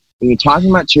life, when you're talking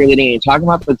about cheerleading and you're talking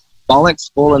about the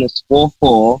bollocks full and the school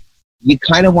full, you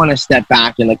kind of want to step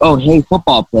back and like, oh, hey,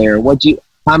 football player,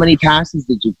 how many passes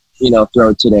did you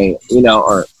throw today?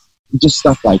 Or just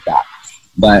stuff like that.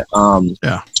 But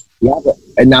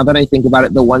and now that I think about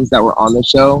it, the ones that were on the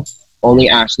show, only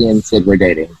Ashley and Sid were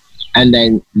dating. And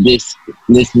then this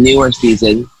newer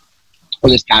season, or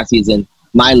this past season,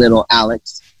 my little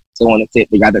Alex,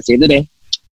 the guy that saved the day,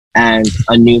 and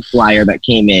a new flyer that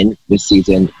came in this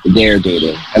season, they're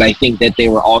dating. And I think that they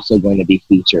were also going to be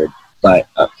featured. But,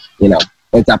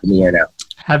 it's up in the air now.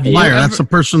 Flyer, that's the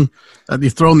person that you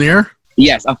throw in the air?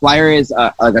 Yes, a flyer is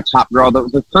like a top girl,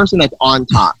 the person that's on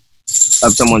top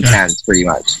of someone's hands, pretty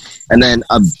much. And then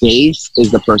a base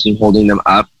is the person holding them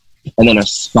up. And then a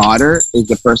spotter is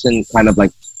the person kind of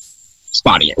like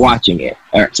spotting it, watching it.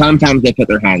 Or sometimes they put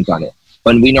their hands on it.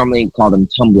 But we normally call them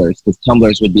tumblers, because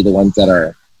tumblers would be the ones that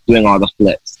are doing all the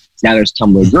flips. Now there's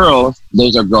tumbler girls.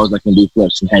 Those are girls that can do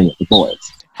flips and hang with the boys.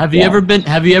 Have you ever been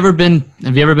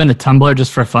a tumbler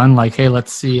just for fun? Like, hey,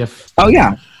 let's see if. Oh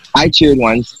yeah, I cheered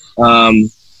once.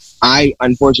 I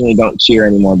unfortunately don't cheer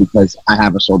anymore because I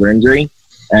have a shoulder injury,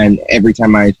 and every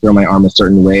time I throw my arm a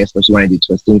certain way, especially when I do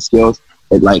twisting skills,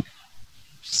 it like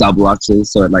subluxes,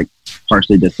 so it like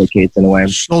partially dislocates in a way.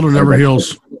 Shoulder never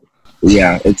heals.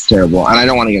 Yeah, it's terrible, and I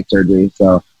don't want to get surgery.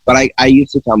 So, but I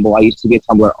used to tumble. I used to be a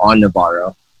tumbler on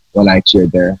Navarro when I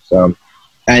cheered there. So,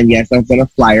 and yes, I've been a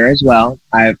flyer as well.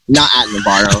 I've not at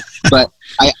Navarro, but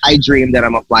I dream that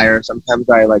I'm a flyer. Sometimes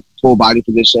I like pull body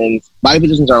positions. Body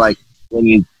positions are like when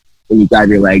you dive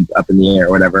your leg up in the air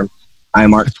or whatever. I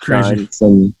mark stunts,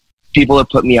 and people have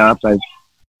put me up.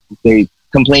 They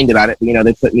complained about it, but,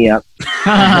 they put me up.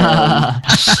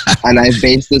 And I've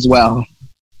based as well.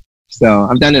 So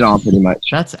I've done it all pretty much.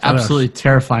 That's absolutely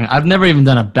terrifying. I've never even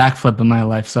done a backflip in my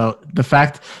life. So the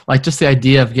fact, like just the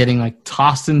idea of getting like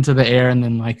tossed into the air and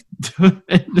then like,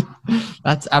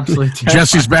 that's absolutely terrifying.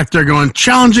 Jesse's back there going,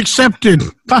 challenge accepted.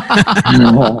 Do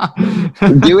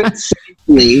it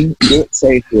safely. Do it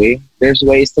safely. There's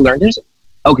ways to learn.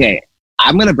 Okay,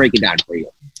 I'm going to break it down for you.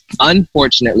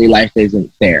 Unfortunately, life isn't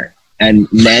fair. And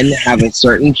men have a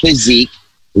certain physique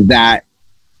that,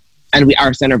 and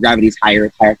our center of gravity is higher.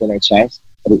 It's higher than our chest.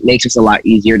 But it makes us a lot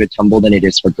easier to tumble than it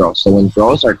is for girls. So when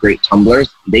girls are great tumblers,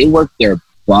 they work their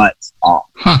butts off.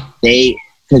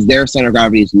 Because their center of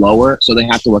gravity is lower, so they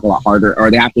have to work a lot harder,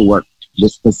 or they have to work the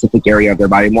specific area of their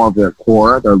body, more of their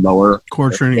core, their lower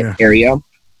core training area.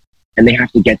 And they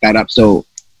have to get that up. So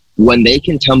when they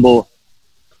can tumble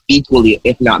equally,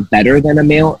 if not better than a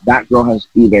male, that girl has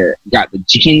either got the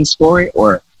genes for it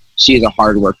or she is a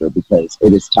hard worker, because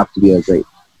it is tough to be a great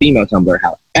female tumbler.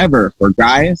 However, for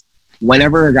guys,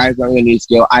 whenever a guy's learning a new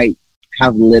skill, I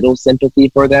have little sympathy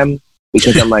for them,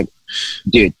 because I'm like,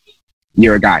 dude,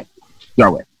 you're a guy.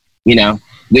 Throw it.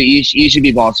 You should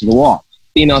be balls to the wall.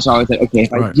 Females are always like, okay,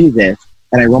 if I do this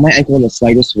and I roll my ankle in the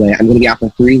slightest way, I'm going to be out for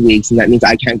 3 weeks, and that means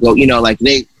I can't go. Like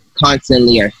they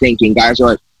constantly are thinking. Guys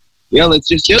are like, let's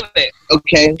just do it.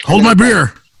 Okay. Hold my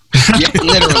beer. Yeah,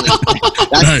 literally.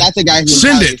 That's a guy's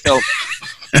mentality.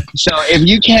 So if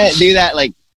you can't do that,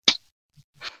 like.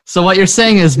 So what you're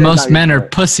saying is most men are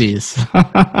pussies.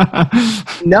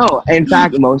 No, in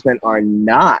fact, most men are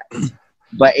not.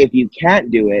 But if you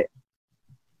can't do it,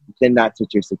 then that's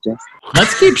what you're suggesting.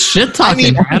 Let's keep shit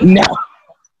talking. No.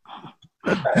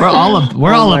 We're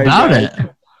all about it.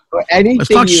 Let's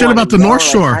talk shit about the North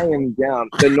Shore. I am down.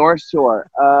 The North Shore.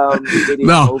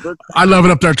 I love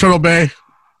it up there. Turtle Bay,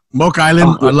 Moke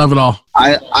Island. I love it all.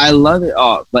 I love it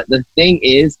all. But the thing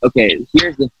is, okay,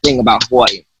 here's the thing about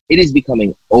Hawaii. It is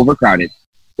becoming overcrowded.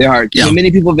 There are too many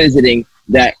people visiting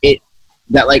that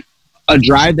like a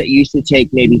drive that used to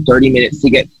take maybe 30 minutes to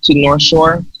get to North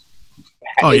Shore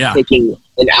is taking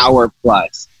an hour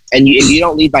plus. And if you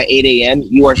don't leave by 8 a.m.,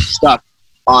 you are stuck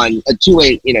on a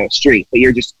two-way, street, but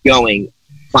you're just going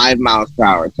 5 miles per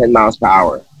hour, 10 miles per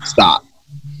hour, stop.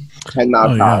 10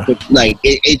 miles per hour. Like,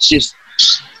 it's just,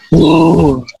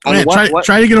 ooh.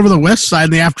 Try to get over the west side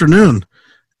in the afternoon.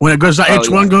 When it goes,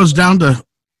 H1 goes down to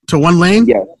one lane,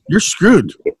 you're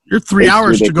screwed. You're 3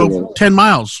 hours ridiculous. To go 10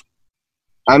 miles.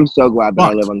 I'm so glad that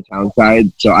I live on the town side,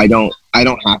 so I don't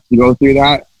have to go through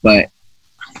that, but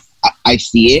I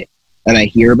see it. And I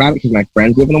hear about it because my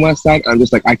friends live on the west side. I'm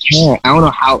just like, I can't. I don't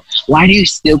know why do you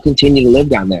still continue to live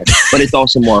down there? But it's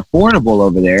also more affordable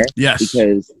over there. Yes.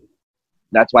 Because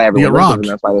that's why everyone lives there, and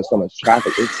that's why there's so much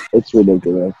traffic. It's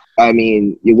ridiculous. I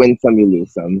mean, you win some, you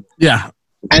lose some. Yeah.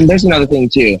 And there's another thing,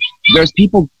 too. There's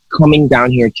people coming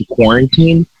down here to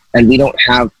quarantine, and we don't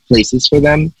have places for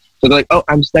them. So they're like, oh,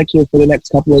 I'm stuck here for the next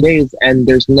couple of days, and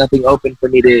there's nothing open for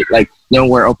me to,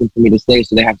 nowhere open for me to stay.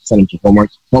 So they have to send them to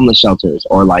homeless shelters,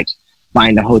 or,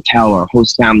 find a hotel or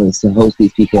host families to host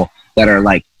these people that are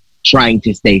trying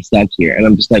to stay stuck here. And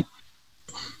I'm just like,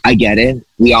 I get it.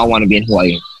 We all want to be in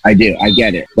Hawaii. I do. I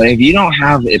get it. But if you don't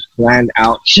have it planned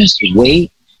out, just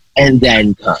wait and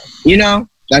then come.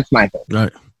 That's my thing.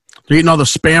 Right. They're eating all the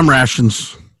Spam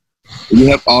rations. You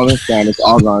have all the Spam. It's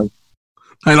all gone.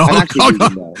 I know.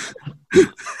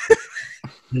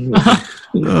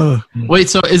 Wait,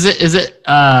 so is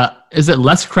it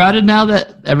less crowded now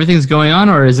that everything's going on,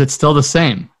 or is it still the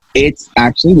same? It's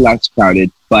actually less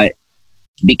crowded, but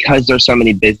because there's so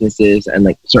many businesses and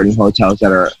certain hotels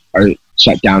that are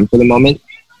shut down for the moment,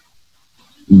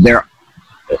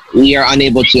 we are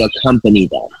unable to accompany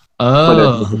them.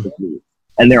 Oh.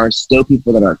 And there are still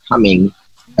people that are coming,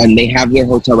 and they have their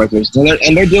hotel reservations,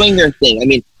 and they're doing their thing. I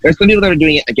mean, there's some people that are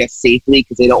doing it, I guess, safely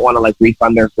because they don't want to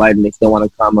refund their flight and they still want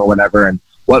to come or whatever. And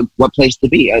what place to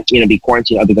be? Be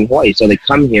quarantined other than Hawaii. So they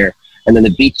come here, and then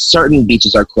certain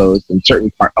beaches are closed, and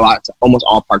almost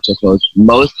all parks are closed.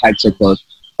 Most hikes are closed,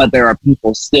 but there are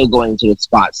people still going to the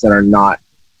spots that are not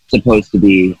supposed to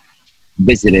be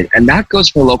visited, and that goes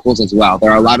for locals as well.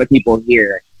 There are a lot of people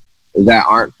here that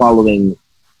aren't following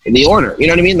the order. You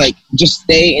know what I mean? Just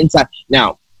stay inside.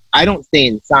 Now, I don't stay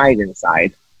inside.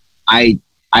 I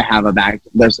have a back.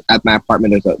 At my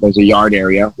apartment. There's a yard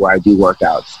area where I do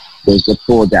workouts. There's the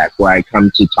pool deck where I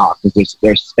come to talk because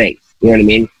there's space. You know what I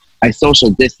mean? I social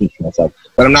distance myself,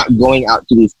 but I'm not going out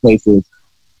to these places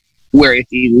where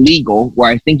it's illegal,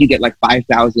 where I think you get like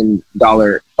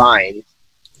 $5,000 fines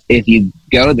if you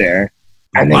go there,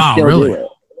 and they still really? do it.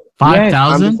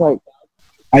 5,000? Like,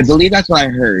 I believe that's what I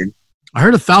heard. I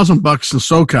heard $1,000 in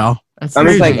SoCal. That's I'm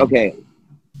just crazy. like, okay.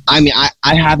 I mean,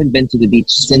 I haven't been to the beach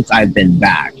since I've been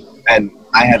back, and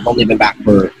I have only been back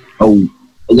for a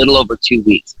little over 2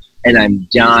 weeks, and I'm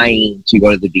dying to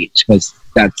go to the beach because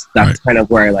that's Right. kind of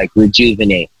where I like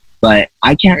rejuvenate. But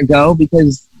I can't go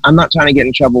because I'm not trying to get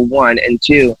in trouble. One, and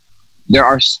two,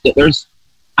 there's.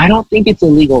 I don't think it's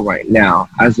illegal right now.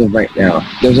 As of right now,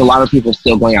 there's a lot of people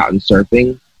still going out and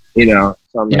surfing. You know,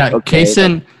 so I'm Yeah, like, okay,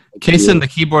 Kason, the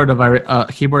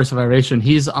keyboardist of Iration,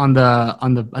 he's on the I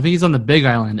think he's on the Big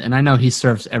Island, and I know he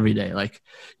surfs every day. Like,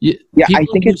 I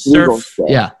think it's legal still.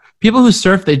 Yeah, people who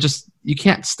surf, you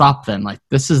can't stop them. Like,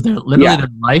 this is their their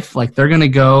life. Like, they're gonna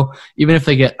go, even if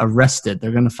they get arrested,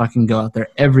 they're gonna fucking go out there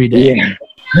every day.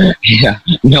 Yeah.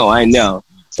 No, I know.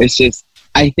 It's just,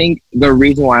 I think the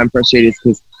reason why I'm frustrated is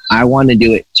because I want to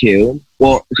do it too.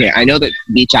 Well, okay, I know that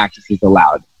beach access is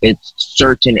allowed. It's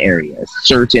certain areas,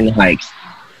 certain hikes,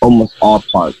 almost all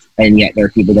parks, and yet there are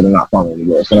people that are not following the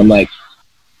rules. And I'm like,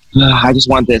 I just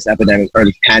want this epidemic or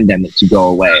this pandemic to go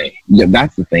away. Yeah,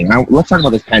 that's the thing. Let's talk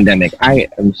about this pandemic. I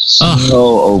am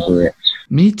so over it.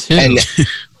 Me too.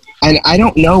 And I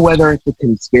don't know whether it's a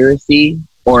conspiracy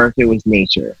or if it was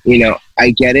nature. You know,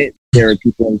 I get it. There are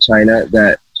people in China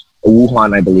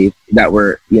Wuhan, I believe, that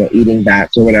were, eating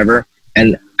bats or whatever.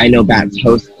 And I know bats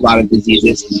host a lot of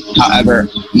diseases. However,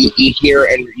 you hear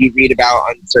and you read about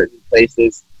on certain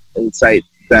places and sites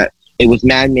that it was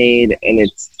man-made and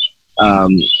it's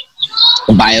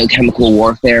biochemical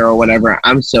warfare or whatever.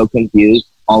 I'm so confused.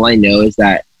 All I know is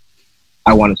that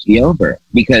I want it to be over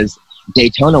because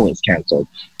Daytona was canceled.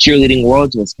 Cheerleading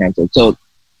Worlds was canceled. So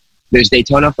there's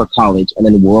Daytona for college, and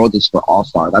then World is for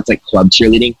all-star. That's like club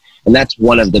cheerleading, and that's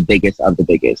one of the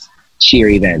biggest cheer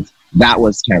events. That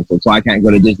was canceled, so I can't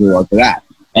go to Disney World for that.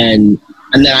 And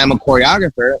then I'm a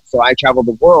choreographer, so I travel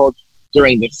the world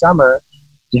during the summer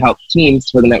to help teams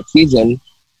for the next season.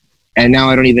 And now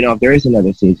I don't even know if there is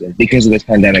another season because of this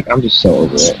pandemic. I'm just so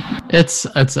over it.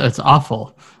 It's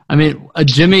awful. I mean,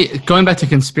 Jimmy, going back to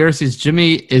conspiracies,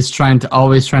 Jimmy is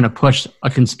always trying to push a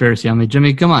conspiracy on me.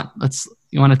 Jimmy, come on.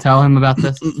 You want to tell him about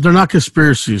this? They're not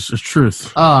conspiracies. It's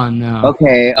truth. Oh, no.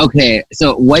 Okay.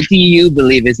 So what do you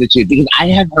believe is the truth? Because I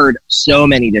have heard so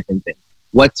many different things.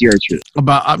 What's your truth? We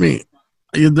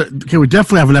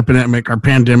definitely have an epidemic or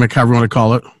pandemic, however you want to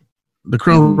call it. The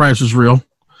coronavirus is real.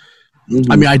 Mm-hmm.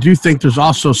 I mean, I do think there's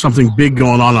also something big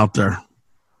going on out there.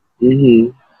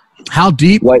 Mm-hmm. How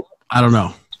deep? What? I don't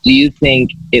know. Do you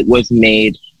think it was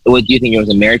made? Do you think it was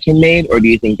American made, or do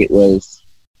you think it was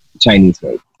Chinese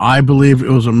made? I believe it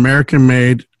was American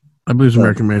made.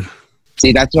 American made.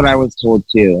 See, that's what I was told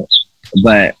too.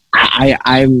 But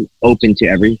I'm open to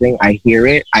everything. I hear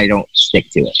it. I don't stick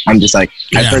to it. I'm just like,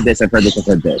 I've heard this.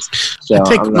 So I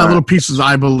take my little pieces,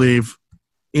 I believe,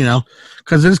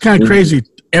 because it's kind of crazy.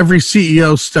 Every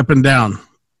CEO stepping down.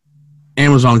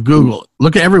 Amazon, Google.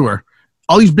 Look at everywhere.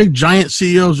 All these big giant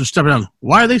CEOs are stepping down.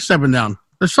 Why are they stepping down?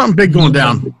 There's something big going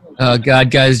down. Oh, God,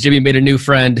 guys. Jimmy made a new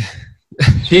friend.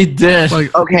 He did.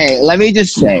 Okay, let me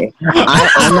just say,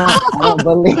 I don't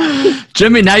believe.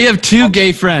 Jimmy, now you have 2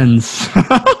 gay friends.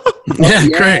 Yeah,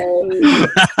 great.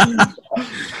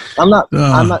 I'm not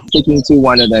sticking to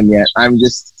one of them yet. I'm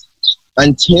just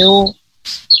until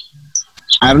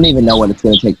I don't even know what it's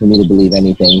going to take for me to believe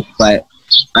anything. But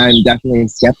I'm definitely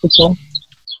skeptical.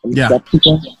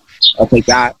 Skeptical. I'll take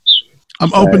that.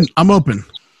 I'm open.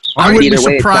 I wouldn't be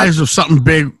surprised if something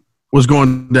big was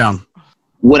going down.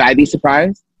 Would I be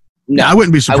surprised? No, I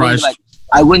wouldn't be surprised.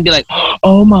 I wouldn't be like,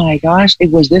 oh my gosh,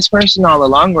 it was this person all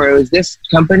along, or it was this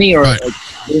company, or like,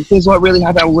 this is what really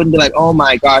happened. I wouldn't be like, oh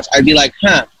my gosh. I'd be like,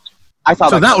 I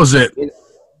thought. So that was it.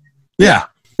 Yeah.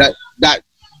 That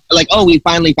like, oh, we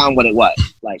finally found what it was.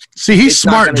 Like, see, he's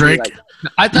smart, Drake.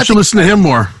 I should listen to him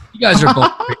more. You guys are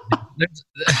both.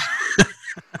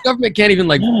 The government can't even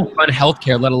fund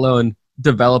healthcare, let alone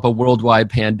develop a worldwide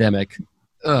pandemic.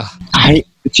 Ugh.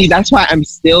 See, that's why I'm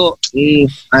still,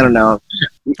 I don't know.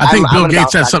 I think Bill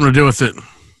Gates has something to do with it.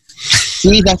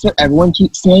 See, that's what everyone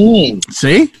keeps saying.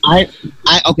 See? I'm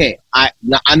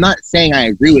not saying I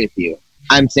agree with you.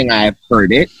 I'm saying I have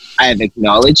heard it. I have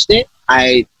acknowledged it.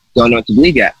 I don't know what to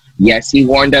believe yet. Yes, he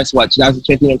warned us,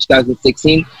 2015 and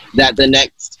 2016, that the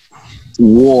next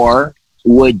war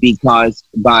would be caused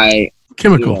by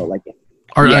Chemical. like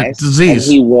or yes, a disease.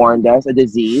 And he warned us a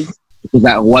disease. Because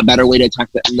that what better way to attack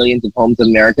the millions of homes in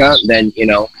America than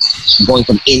going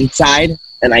from inside?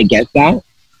 And I get that.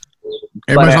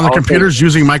 Everybody's on the computers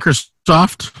using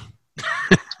Microsoft.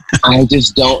 I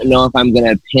just don't know if I'm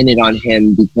gonna pin it on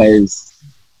him because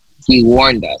he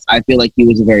warned us. I feel like he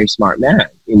was a very smart man.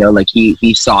 Like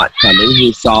he saw it coming.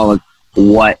 He saw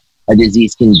what a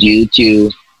disease can do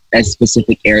to a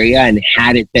specific area, and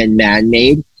had it been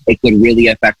man-made, it could really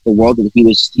affect the world. And he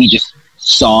just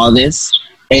saw this.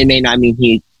 It may not mean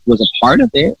he was a part of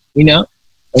it, The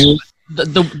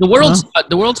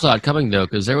world saw it coming though,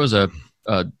 because there was a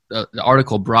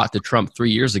article brought to Trump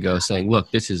 3 years ago saying, "Look,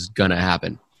 this is gonna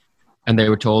happen," and they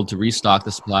were told to restock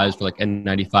the supplies for like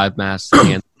N95 masks,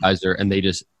 hand sanitizer, and they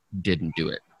just didn't do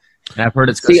it. And I've heard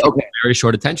it's a very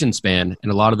short attention span,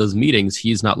 and a lot of those meetings,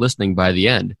 he's not listening by the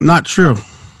end. Not true.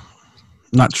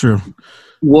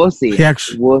 We'll see.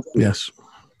 We'll see. Yes.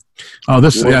 Oh,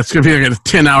 it's gonna be like a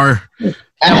 10-hour.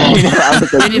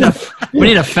 We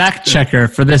need a fact checker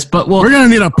for this, but we're gonna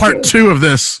need a part 2 of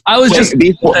this. I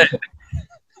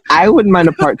wouldn't mind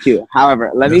a part 2.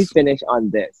 However, let me finish on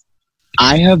this.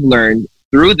 I have learned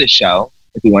through the show,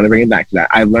 if you want to bring it back to that,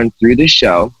 I've learned through the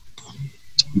show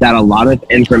that a lot of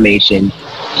information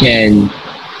can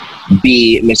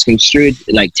be misconstrued,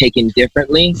 like taken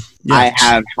differently. Yes. I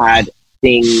have had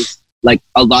things like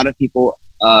a lot of people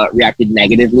reacted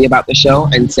negatively about the show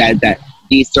and said that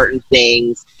these certain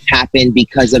things happened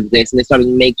because of this, and they started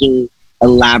making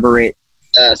elaborate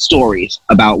stories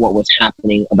about what was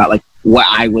happening, about like what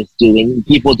I was doing.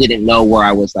 People didn't know where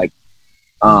I was, like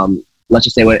let's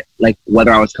just say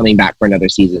whether I was coming back for another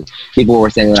season. People were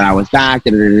saying that I was back,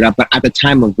 but at the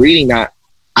time of reading that,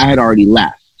 I had already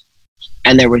left.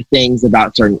 And there were things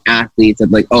about certain athletes that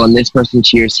like, oh, and this person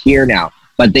cheers here now,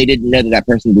 but they didn't know that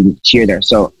person didn't cheer there.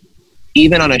 So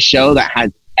even on a show that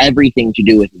had everything to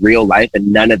do with real life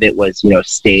and none of it was,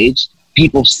 staged,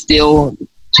 people still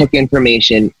took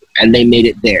information and they made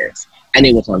it theirs. And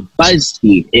it was on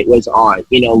BuzzFeed. It was on,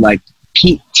 like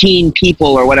Teen People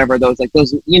or whatever, those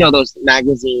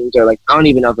magazines, or like, I don't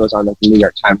even know if it was on like the New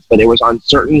York Times, but it was on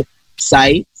certain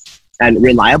sites and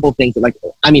reliable things that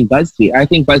BuzzFeed. I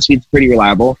think BuzzFeed's pretty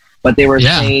reliable, but they were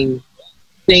saying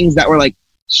things that were like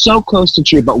so close to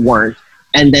true but weren't.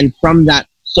 And then from that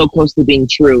so close to being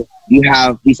true, you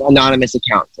have these anonymous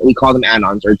accounts. We call them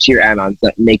anons or cheer anons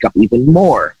that make up even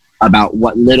more about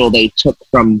what little they took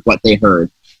from what they heard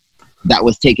that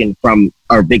was taken from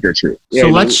our bigger truth. So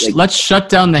let's shut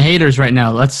down the haters right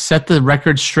now. Let's set the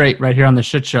record straight right here on the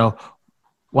shit show.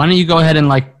 Why don't you go ahead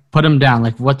and put them down?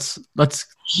 Let's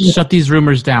shut these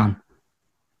rumors down.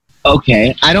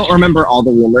 Okay, I don't remember all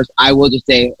the rumors. I will just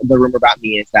say the rumor about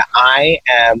me is that I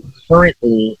am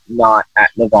currently not at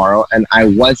Navarro, and I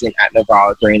wasn't at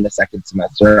Navarro during the second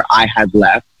semester. I had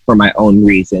left for my own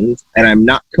reasons, and I'm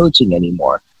not coaching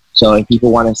anymore. So if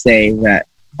people want to say that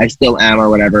I still am or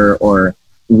whatever, or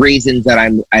reasons that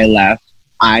I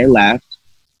left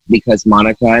because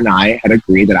Monica and I had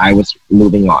agreed that I was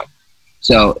moving on.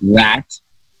 So that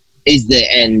is the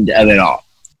end of it all.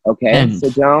 Okay,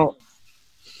 so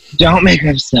don't make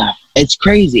up stuff. It's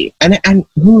crazy. And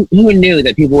who knew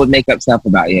that people would make up stuff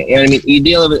about you? You know what I mean? You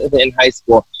deal with it in high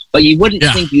school, but you wouldn't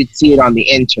think you'd see it on the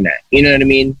internet. You know what I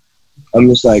mean? I'm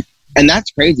just like, and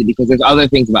that's crazy because there's other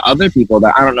things about other people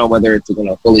that I don't know whether it's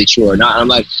fully true or not. I'm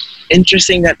like,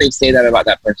 interesting that they say that about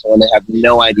that person when they have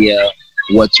no idea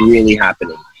what's really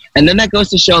happening. And then that goes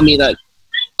to show me that,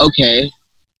 okay,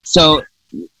 so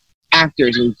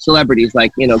actors and celebrities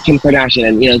like, Kim Kardashian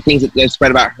and, things that they've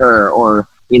spread about her, or,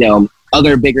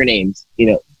 other bigger names,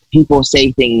 people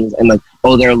say things and like,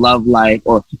 oh, their love life,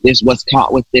 or this was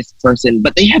caught with this person,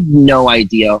 but they have no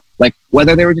idea, like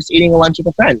whether they were just eating a lunch with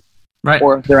a friend, right,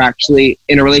 or if they're actually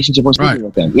in a relationship or speaking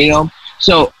with them,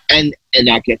 So, and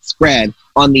that gets spread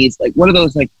on these, like, what are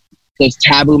those, like, those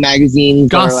taboo magazines?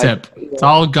 Gossip. It's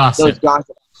all gossip. Those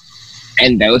gossip.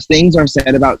 And those things are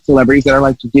said about celebrities that are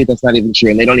like, dude, that's not even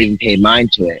true, and they don't even pay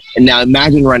mind to it. And now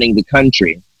imagine running the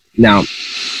country. Now,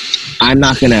 I'm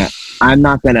not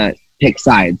gonna pick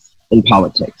sides in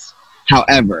politics.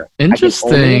 However,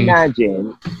 interesting. I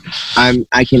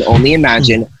can only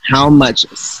imagine how much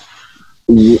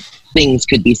things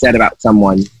could be said about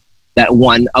someone that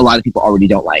a lot of people already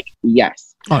don't like.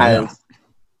 Yes,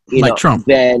 like Trump.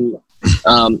 Then,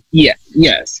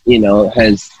 yes,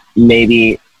 has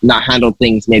maybe not handled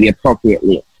things maybe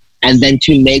appropriately, and then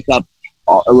to make up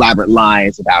elaborate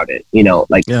lies about it, for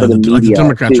the media. Like the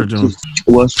Democrats are doing.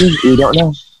 We'll see. We don't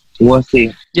know. We'll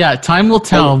see. Yeah, time will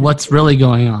tell what's really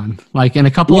going on. Like in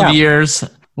a couple of years,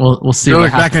 we'll see. Go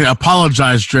back and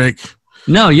apologize, Drake.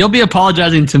 No, you'll be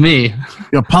apologizing to me.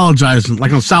 You're apologizing,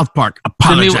 like on South Park.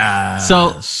 Apologize.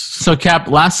 So Cap,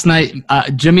 last night,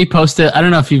 Jimmy posted, I don't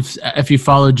know if you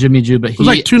followed Jimmy Jew, but it was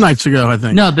like 2 nights ago, I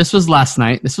think. No, this was last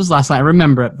night. I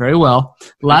remember it very well.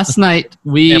 Last night,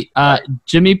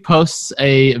 Jimmy posts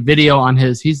a video on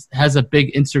he has a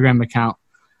big Instagram account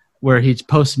where he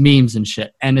posts memes and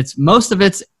shit. And most of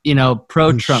it's,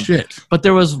 pro-Trump. Shit. But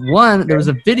there was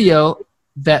a video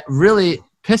that really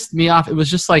pissed me off. It was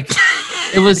just like,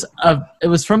 it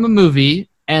was from a movie,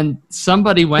 and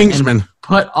somebody went Kingsman.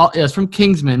 and it was from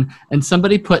Kingsman, and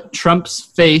somebody put Trump's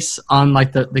face on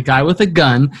like the guy with a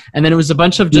gun, and then it was a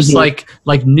bunch of just like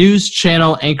news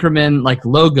channel anchorman like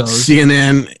logos.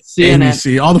 CNN,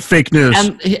 ABC, all the fake news.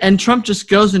 And Trump just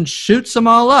goes and shoots them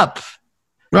all up.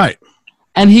 Right.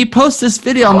 And he posts this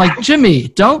video. I'm like, Jimmy,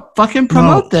 don't fucking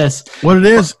promote this. What it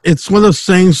is, it's one of those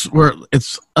things where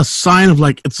it's a sign of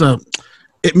like,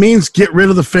 it means get rid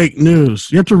of the fake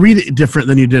news. You have to read it different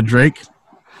than you did, Drake.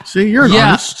 See, you're an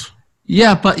artist.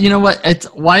 Yeah, but you know what?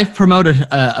 Why promote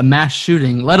a mass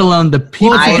shooting, let alone the people?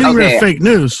 Well, it's getting rid of fake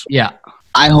news. Yeah.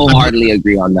 I wholeheartedly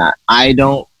agree on that. I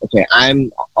don't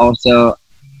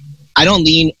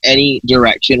lean any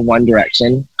direction, one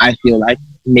direction. I feel like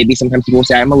maybe sometimes people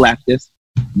say I'm a leftist,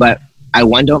 but I,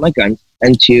 one, don't like guns,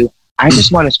 and two, I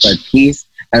just want to spread peace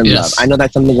and love. I know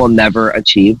that's something we'll never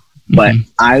achieve, but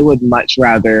I would much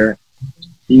rather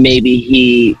maybe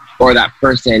he or that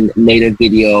person made a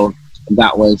video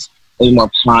that was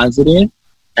more positive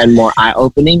and more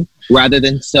eye-opening rather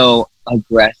than so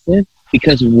aggressive.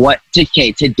 Because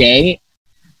today,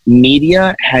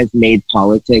 media has made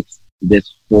politics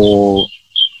this whole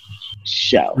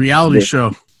show. Reality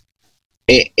show.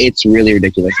 It's really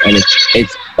ridiculous, and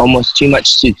it's almost too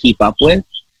much to keep up with.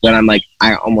 But I'm like,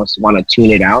 I almost want to tune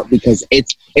it out because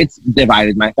it's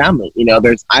divided my family.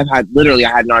 I had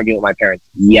an argument with my parents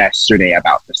yesterday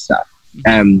about this stuff.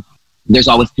 There's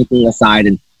always picking a side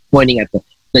and pointing at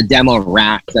the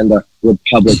Democrats and the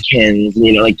Republicans,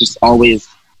 and, just always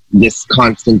this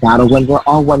constant battle when we're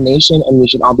all one nation and we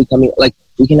should all be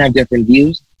we can have different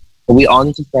views, but we all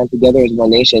need to stand together as one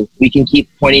nation. We can keep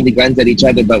pointing the guns at each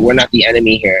other, but we're not the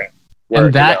enemy here.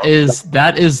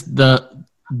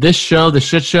 This show, the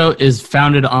shit show, is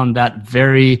founded on that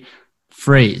very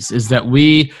phrase, is that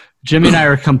Jimmy and I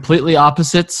are completely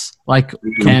opposites, but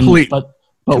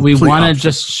we want to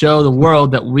just show the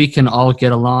world that we can all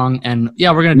get along, and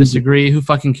we're going to disagree. Who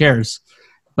fucking cares?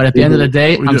 But at the end of the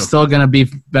day, I'm still going to be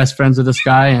best friends with this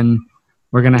guy, and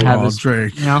we're going to have this.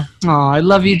 Drake. I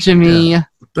love you, Jimmy. Yeah.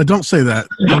 Don't say that.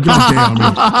 Don't get gay on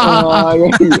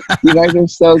me. You guys are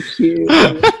so cute.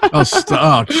 Oh,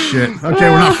 shit. Okay,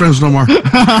 we're not friends no more.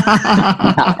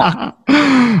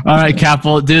 All right, Cap.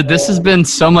 Well, dude, this has been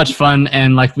so much fun,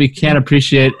 and we can't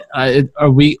appreciate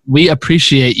we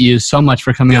appreciate you so much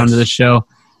for coming onto the show,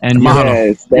 and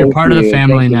you're part of the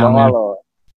family now, man.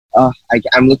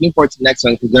 I'm looking forward to the next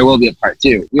one because there will be a part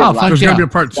 2. There's going to be a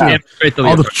part 2. Yeah.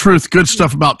 All the truth, good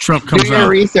stuff about Trump comes out. Do your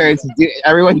research.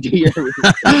 Everyone do your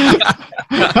research.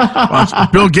 Watch,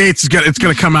 Bill Gates it's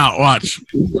going to come out. Watch.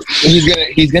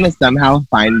 He's gonna somehow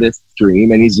find this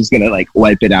stream and he's just going to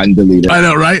wipe it out and delete it. I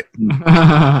know, right?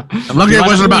 I'm lucky it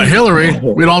wasn't about Hillary.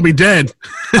 We'd all be dead.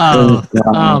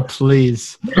 Oh,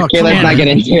 please. Okay, let's not get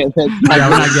into it. We're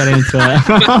not getting into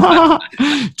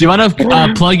it. Do you want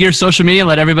to plug your social media and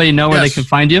let everybody know where they can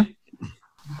find you?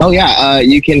 Oh, yeah.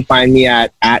 You can find me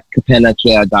at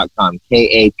kapenakea.com.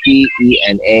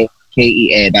 KAPENAKEA.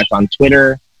 That's on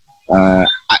Twitter,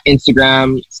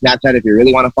 Instagram, Snapchat if you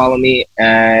really want to follow me.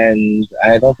 And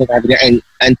I don't think I have it,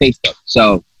 and Facebook.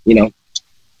 So,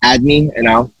 add me and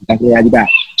I'll definitely add you back.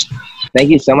 Thank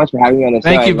you so much for having me on the show.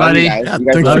 Thank you, buddy.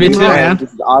 Love you too, man.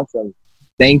 This is awesome.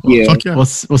 Thank you. We'll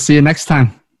see you next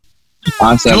time.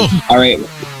 Awesome. Cool. All right.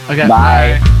 Okay.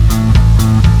 Bye.